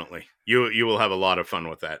 definitely. You will have a lot of fun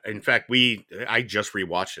with that. In fact, I just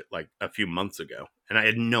rewatched it like a few months ago, and I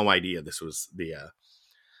had no idea this was the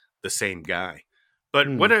same guy. But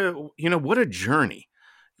what a journey.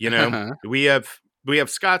 We have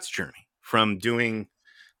Scott's journey from doing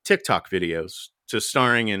TikTok videos to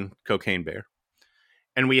starring in Cocaine Bear.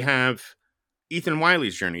 And we have Ethan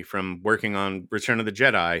Wiley's journey from working on Return of the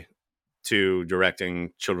Jedi to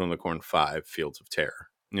directing Children of the Corn 5, Fields of Terror.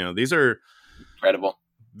 These are incredible,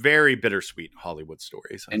 very bittersweet Hollywood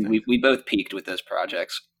stories. And we both peaked with those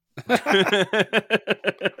projects.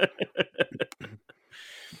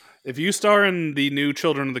 If you star in the new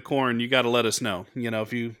Children of the Corn, you got to let us know.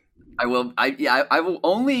 If you... I will. I will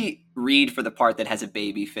only read for the part that has a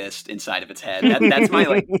baby fist inside of its head. That's my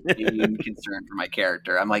main concern for my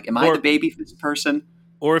character. I'm like, am I the baby fist person?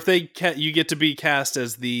 Or if you get to be cast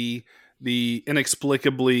as the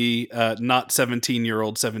inexplicably not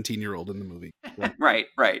 17-year-old in the movie. Yeah.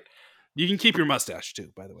 Right. You can keep your mustache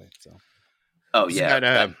too, by the way. So. Oh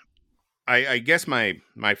yeah. I guess my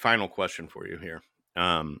final question for you here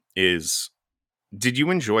is: did you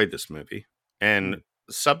enjoy this movie? And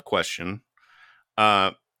sub question: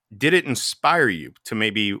 did it inspire you to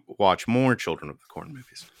maybe watch more Children of the Corn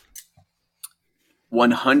movies?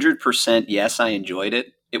 100% yes, I enjoyed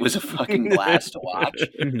it. It was a fucking blast to watch.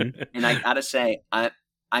 And I gotta say,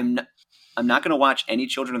 I'm not going to watch any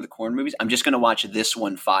Children of the Corn movies. I'm just going to watch this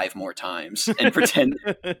one 5 more times and pretend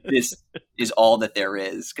this is all that there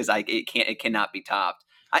is, because it cannot be topped.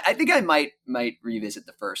 I think I might revisit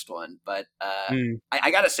the first one, but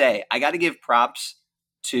I gotta say, I gotta give props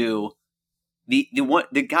to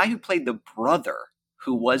the guy who played the brother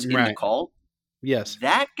who was in the cult. Yes,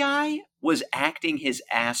 that guy was acting his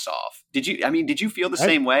ass off. Did you feel the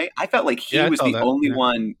same way? I felt like he was the only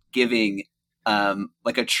one giving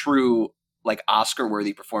like a true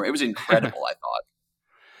Oscar-worthy performance. It was incredible. I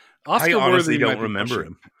thought. I honestly don't remember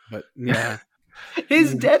him, but yeah.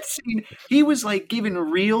 His death scene, he was giving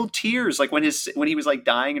real tears, when he was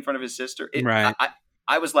dying in front of his sister. Right.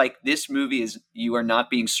 I was like, this movie you are not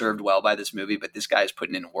being served well by this movie, but this guy is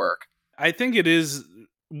putting in work. I think it is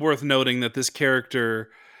worth noting that this character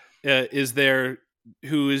is there.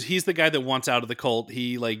 He's the guy that wants out of the cult.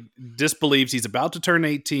 He disbelieves he's about to turn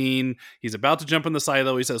 18. He's about to jump in the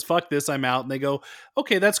silo. He says, "Fuck this, I'm out." And they go,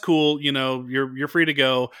 "Okay, that's cool. You're free to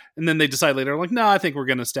go." And then they decide later, "No, I think we're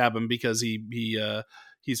going to stab him because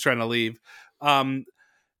he's trying to leave."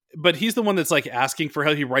 But he's the one that's asking for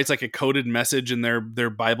help. He writes a coded message in their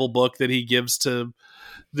Bible book that he gives to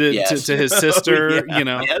his sister.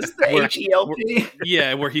 Yes, the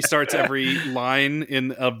H-E-L-P. Where he starts every line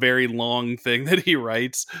in a very long thing that he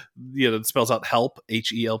writes. It spells out help,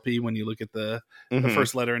 H-E-L-P, when you look at the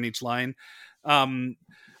first letter in each line.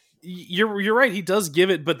 You're right. He does give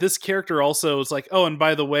it, but this character also is oh, and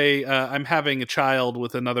by the way, I'm having a child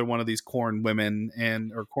with another one of these corn women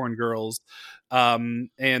or corn girls. And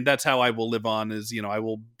that's how I will live on is, I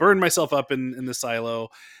will burn myself up in the silo.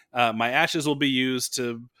 My ashes will be used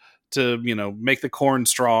to make the corn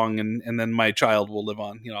strong, and then my child will live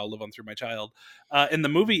on. I'll live on through my child. And the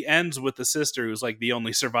movie ends with the sister, who's the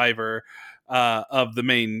only survivor of the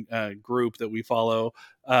main group that we follow,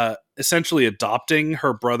 essentially adopting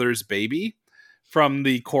her brother's baby from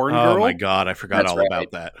the corn girl. Oh my God, I forgot all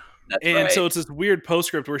about that. So it's this weird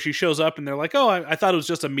postscript where she shows up and they're like, "Oh, I thought it was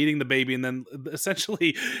just a meeting the baby," and then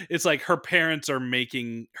essentially it's her parents are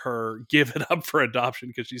making her give it up for adoption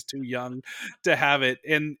because she's too young to have it.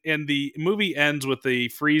 And the movie ends with the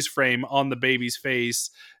freeze frame on the baby's face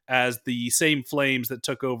as the same flames that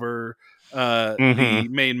took over the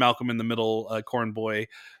main Malcolm in the Middle corn boy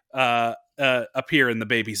appear in the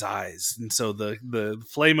baby's eyes, and so the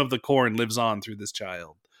flame of the corn lives on through this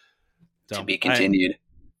child. So, to be continued.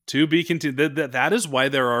 To be continued. That is why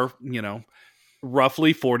there are,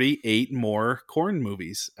 roughly 48 more Korn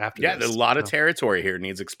movies after this. There's a lot of territory here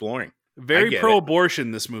needs exploring. Very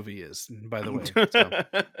pro-abortion this movie is, by the way. So.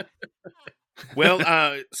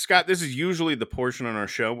 Well, Scott, this is usually the portion on our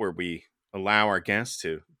show where we allow our guests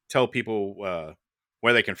to tell people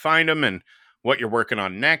where they can find them and what you're working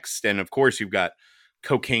on next. And of course, you've got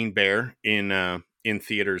Cocaine Bear in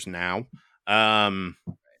theaters now.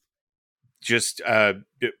 Just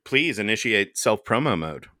please initiate self-promo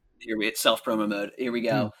mode. Here we self-promo mode. Here we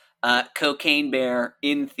go. Cocaine Bear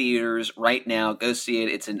in theaters right now. Go see it.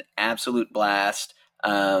 It's an absolute blast.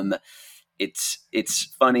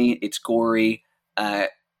 It's funny. It's gory.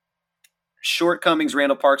 Shortcomings,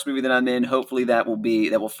 Randall Park's movie that I'm in. Hopefully that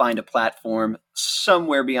will find a platform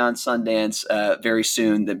somewhere beyond Sundance very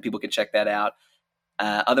soon. Then people can check that out.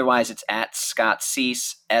 Otherwise, it's at Scott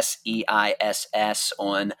Seiss, Seiss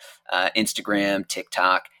on Instagram,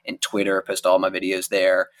 TikTok, and Twitter. I post all my videos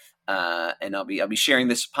there. And I'll be sharing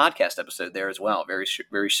this podcast episode there as well very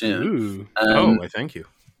soon. I thank you.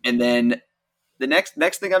 And then the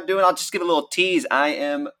next thing I'm doing, I'll just give a little tease.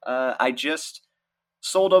 I just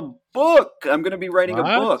sold a book. I'm going to be writing a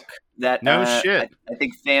book that I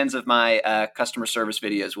think fans of my customer service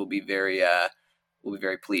videos will be very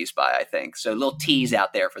pleased by. I think so. A little tease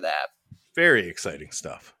out there for that. Very exciting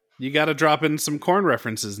stuff. You got to drop in some Korn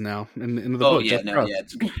references now in the book. Oh yeah,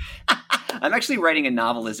 I'm actually writing a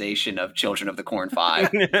novelization of Children of the Corn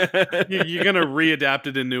 5. You're going to readapt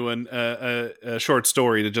it into a short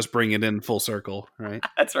story to just bring it in full circle, right?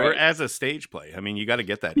 That's right. Or as a stage play. I mean, you got to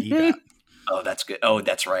get that EVAP. Oh, that's good. Oh,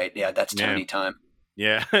 that's right. Yeah, that's Tony time.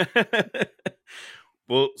 Yeah.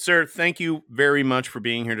 Well, sir, thank you very much for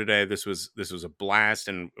being here today. This was a blast,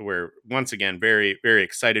 and we're once again very, very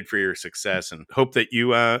excited for your success, and hope that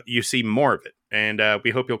you see more of it. And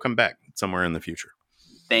we hope you'll come back somewhere in the future.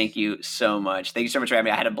 Thank you so much. Thank you so much for having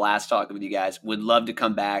me. I had a blast talking with you guys. Would love to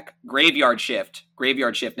come back. Graveyard Shift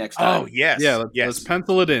next time. Oh, yes. Yeah, let's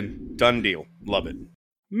pencil it in. Done deal. Love it.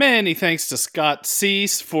 Many thanks to Scott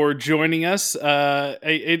Seiss for joining us.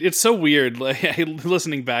 It's so weird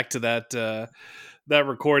listening back to that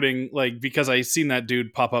recording, because I seen that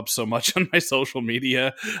dude pop up so much on my social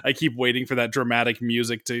media. I keep waiting for that dramatic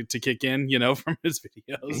music to kick in, from his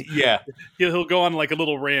videos. Yeah. He'll go on a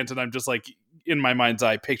little rant, and I'm just in my mind's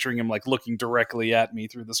eye picturing him looking directly at me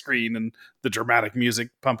through the screen and the dramatic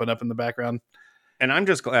music pumping up in the background. And I'm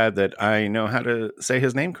just glad that I know how to say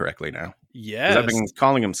his name correctly now. Yes. I've been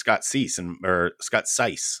calling him Scott Seiss or Scott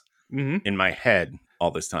Seiss in my head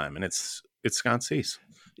all this time, and it's Scott Seiss.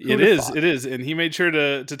 It is, and he made sure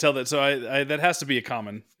to tell that. So I that has to be a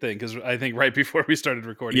common thing, because I think right before we started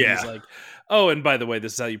recording, he's like, "Oh, and by the way,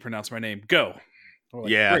 this is how you pronounce my name. Go."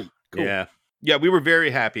 Yeah, great, cool. Yeah. We were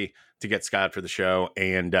very happy to get Scott for the show,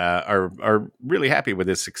 and are really happy with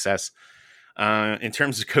his success. In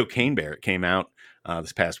terms of Cocaine Bear, it came out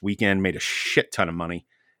this past weekend, made a shit ton of money,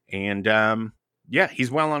 and he's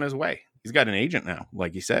well on his way. He's got an agent now,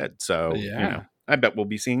 like you said. So I bet we'll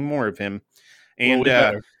be seeing more of him. And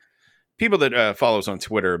people that follow us on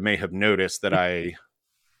Twitter may have noticed that I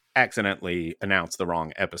accidentally announced the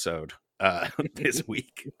wrong episode this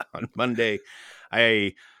week. On Monday,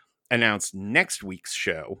 I announced next week's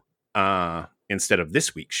show instead of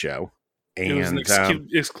this week's show. And, it was an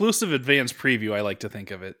exclusive advanced preview, I like to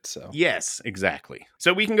think of it. So yes, exactly.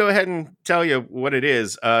 So we can go ahead and tell you what it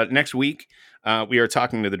is. Next week, we are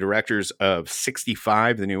talking to the directors of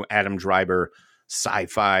 65, the new Adam Driver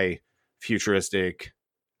sci-fi futuristic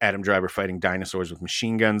Adam Driver fighting dinosaurs with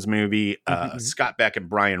machine guns movie. Scott Beck and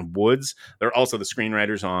Brian Woods. They're also the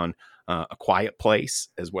screenwriters on A Quiet Place,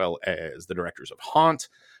 as well as the directors of Haunt.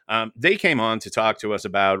 They came on to talk to us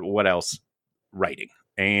about what else writing.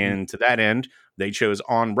 And to that end, they chose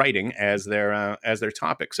on writing as their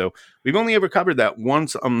topic. So we've only ever covered that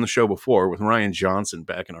once on the show before with Ryan Johnson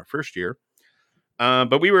back in our first year.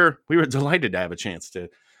 But we were delighted to have a chance to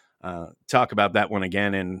talk about that one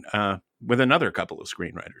again, and with another couple of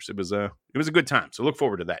screenwriters. It was a good time. So look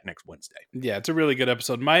forward to that next Wednesday. Yeah, it's a really good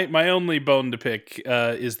episode. My only bone to pick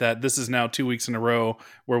is that this is now 2 weeks in a row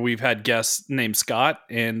where we've had guests named Scott,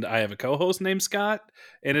 and I have a co-host named Scott,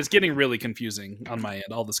 and it's getting really confusing on my end.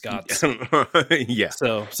 All the Scotts. Yeah.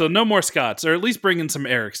 So no more Scotts, or at least bring in some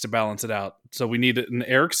Erics to balance it out. So we need an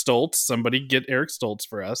Eric Stoltz. Somebody get Eric Stoltz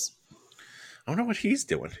for us. I don't know what he's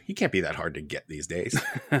doing. He can't be that hard to get these days.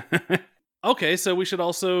 Okay, so we should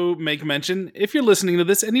also make mention, if you're listening to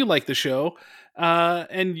this and you like the show,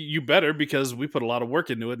 and you better, because we put a lot of work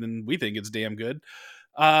into it and we think it's damn good,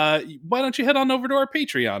 why don't you head on over to our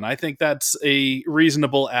Patreon? I think that's a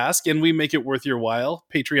reasonable ask, and we make it worth your while.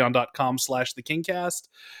 Patreon.com/the Kingcast.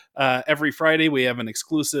 Every Friday we have an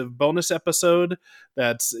exclusive bonus episode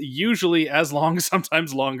that's usually as long,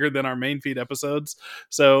 sometimes longer than our main feed episodes.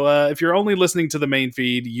 So if you're only listening to the main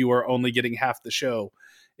feed, you are only getting half the show.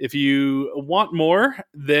 If you want more,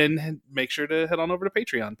 then make sure to head on over to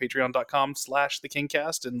Patreon, patreon.com/the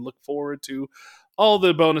Kingcast, and look forward to all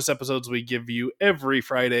the bonus episodes we give you every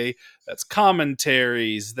Friday. That's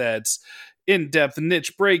commentaries, that's in-depth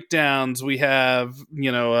niche breakdowns. We have, we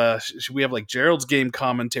have like Gerald's game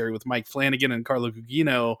commentary with Mike Flanagan and Carlo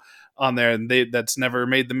Gugino on there, and that's never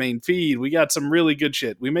made the main feed. We got some really good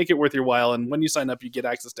shit. We make it worth your while, and when you sign up, you get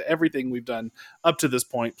access to everything we've done up to this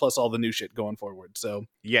point, plus all the new shit going forward. So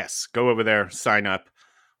yes, go over there, sign up.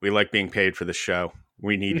 We like being paid for the show.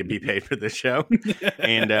 We need to be paid for this show,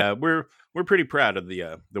 and we're pretty proud of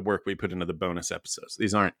the work we put into the bonus episodes.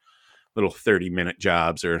 These aren't little 30-minute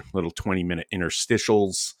jobs or little 20-minute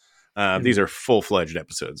interstitials. These are full-fledged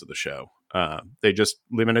episodes of the show. They just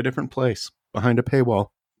live in a different place behind a paywall.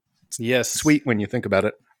 Yes. Sweet when you think about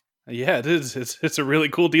it. Yeah, it is. It's a really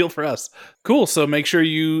cool deal for us. Cool. So make sure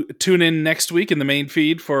you tune in next week in the main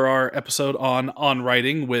feed for our episode on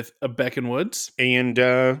writing with Beck Woods. And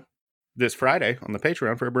this Friday on the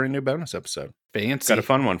Patreon for a brand new bonus episode. Fancy. Got a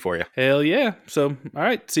fun one for you. Hell yeah. So, all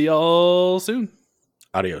right. See y'all soon.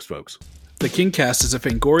 Adios, folks. The Kingcast is a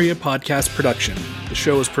Fangoria podcast production. The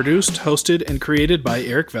show is produced, hosted, and created by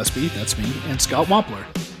Eric Vespi, that's me, and Scott Wampler.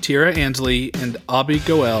 Tira Ansley and Abhi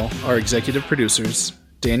Goel are executive producers.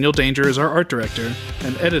 Daniel Danger is our art director,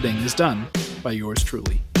 and editing is done by yours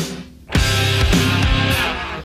truly.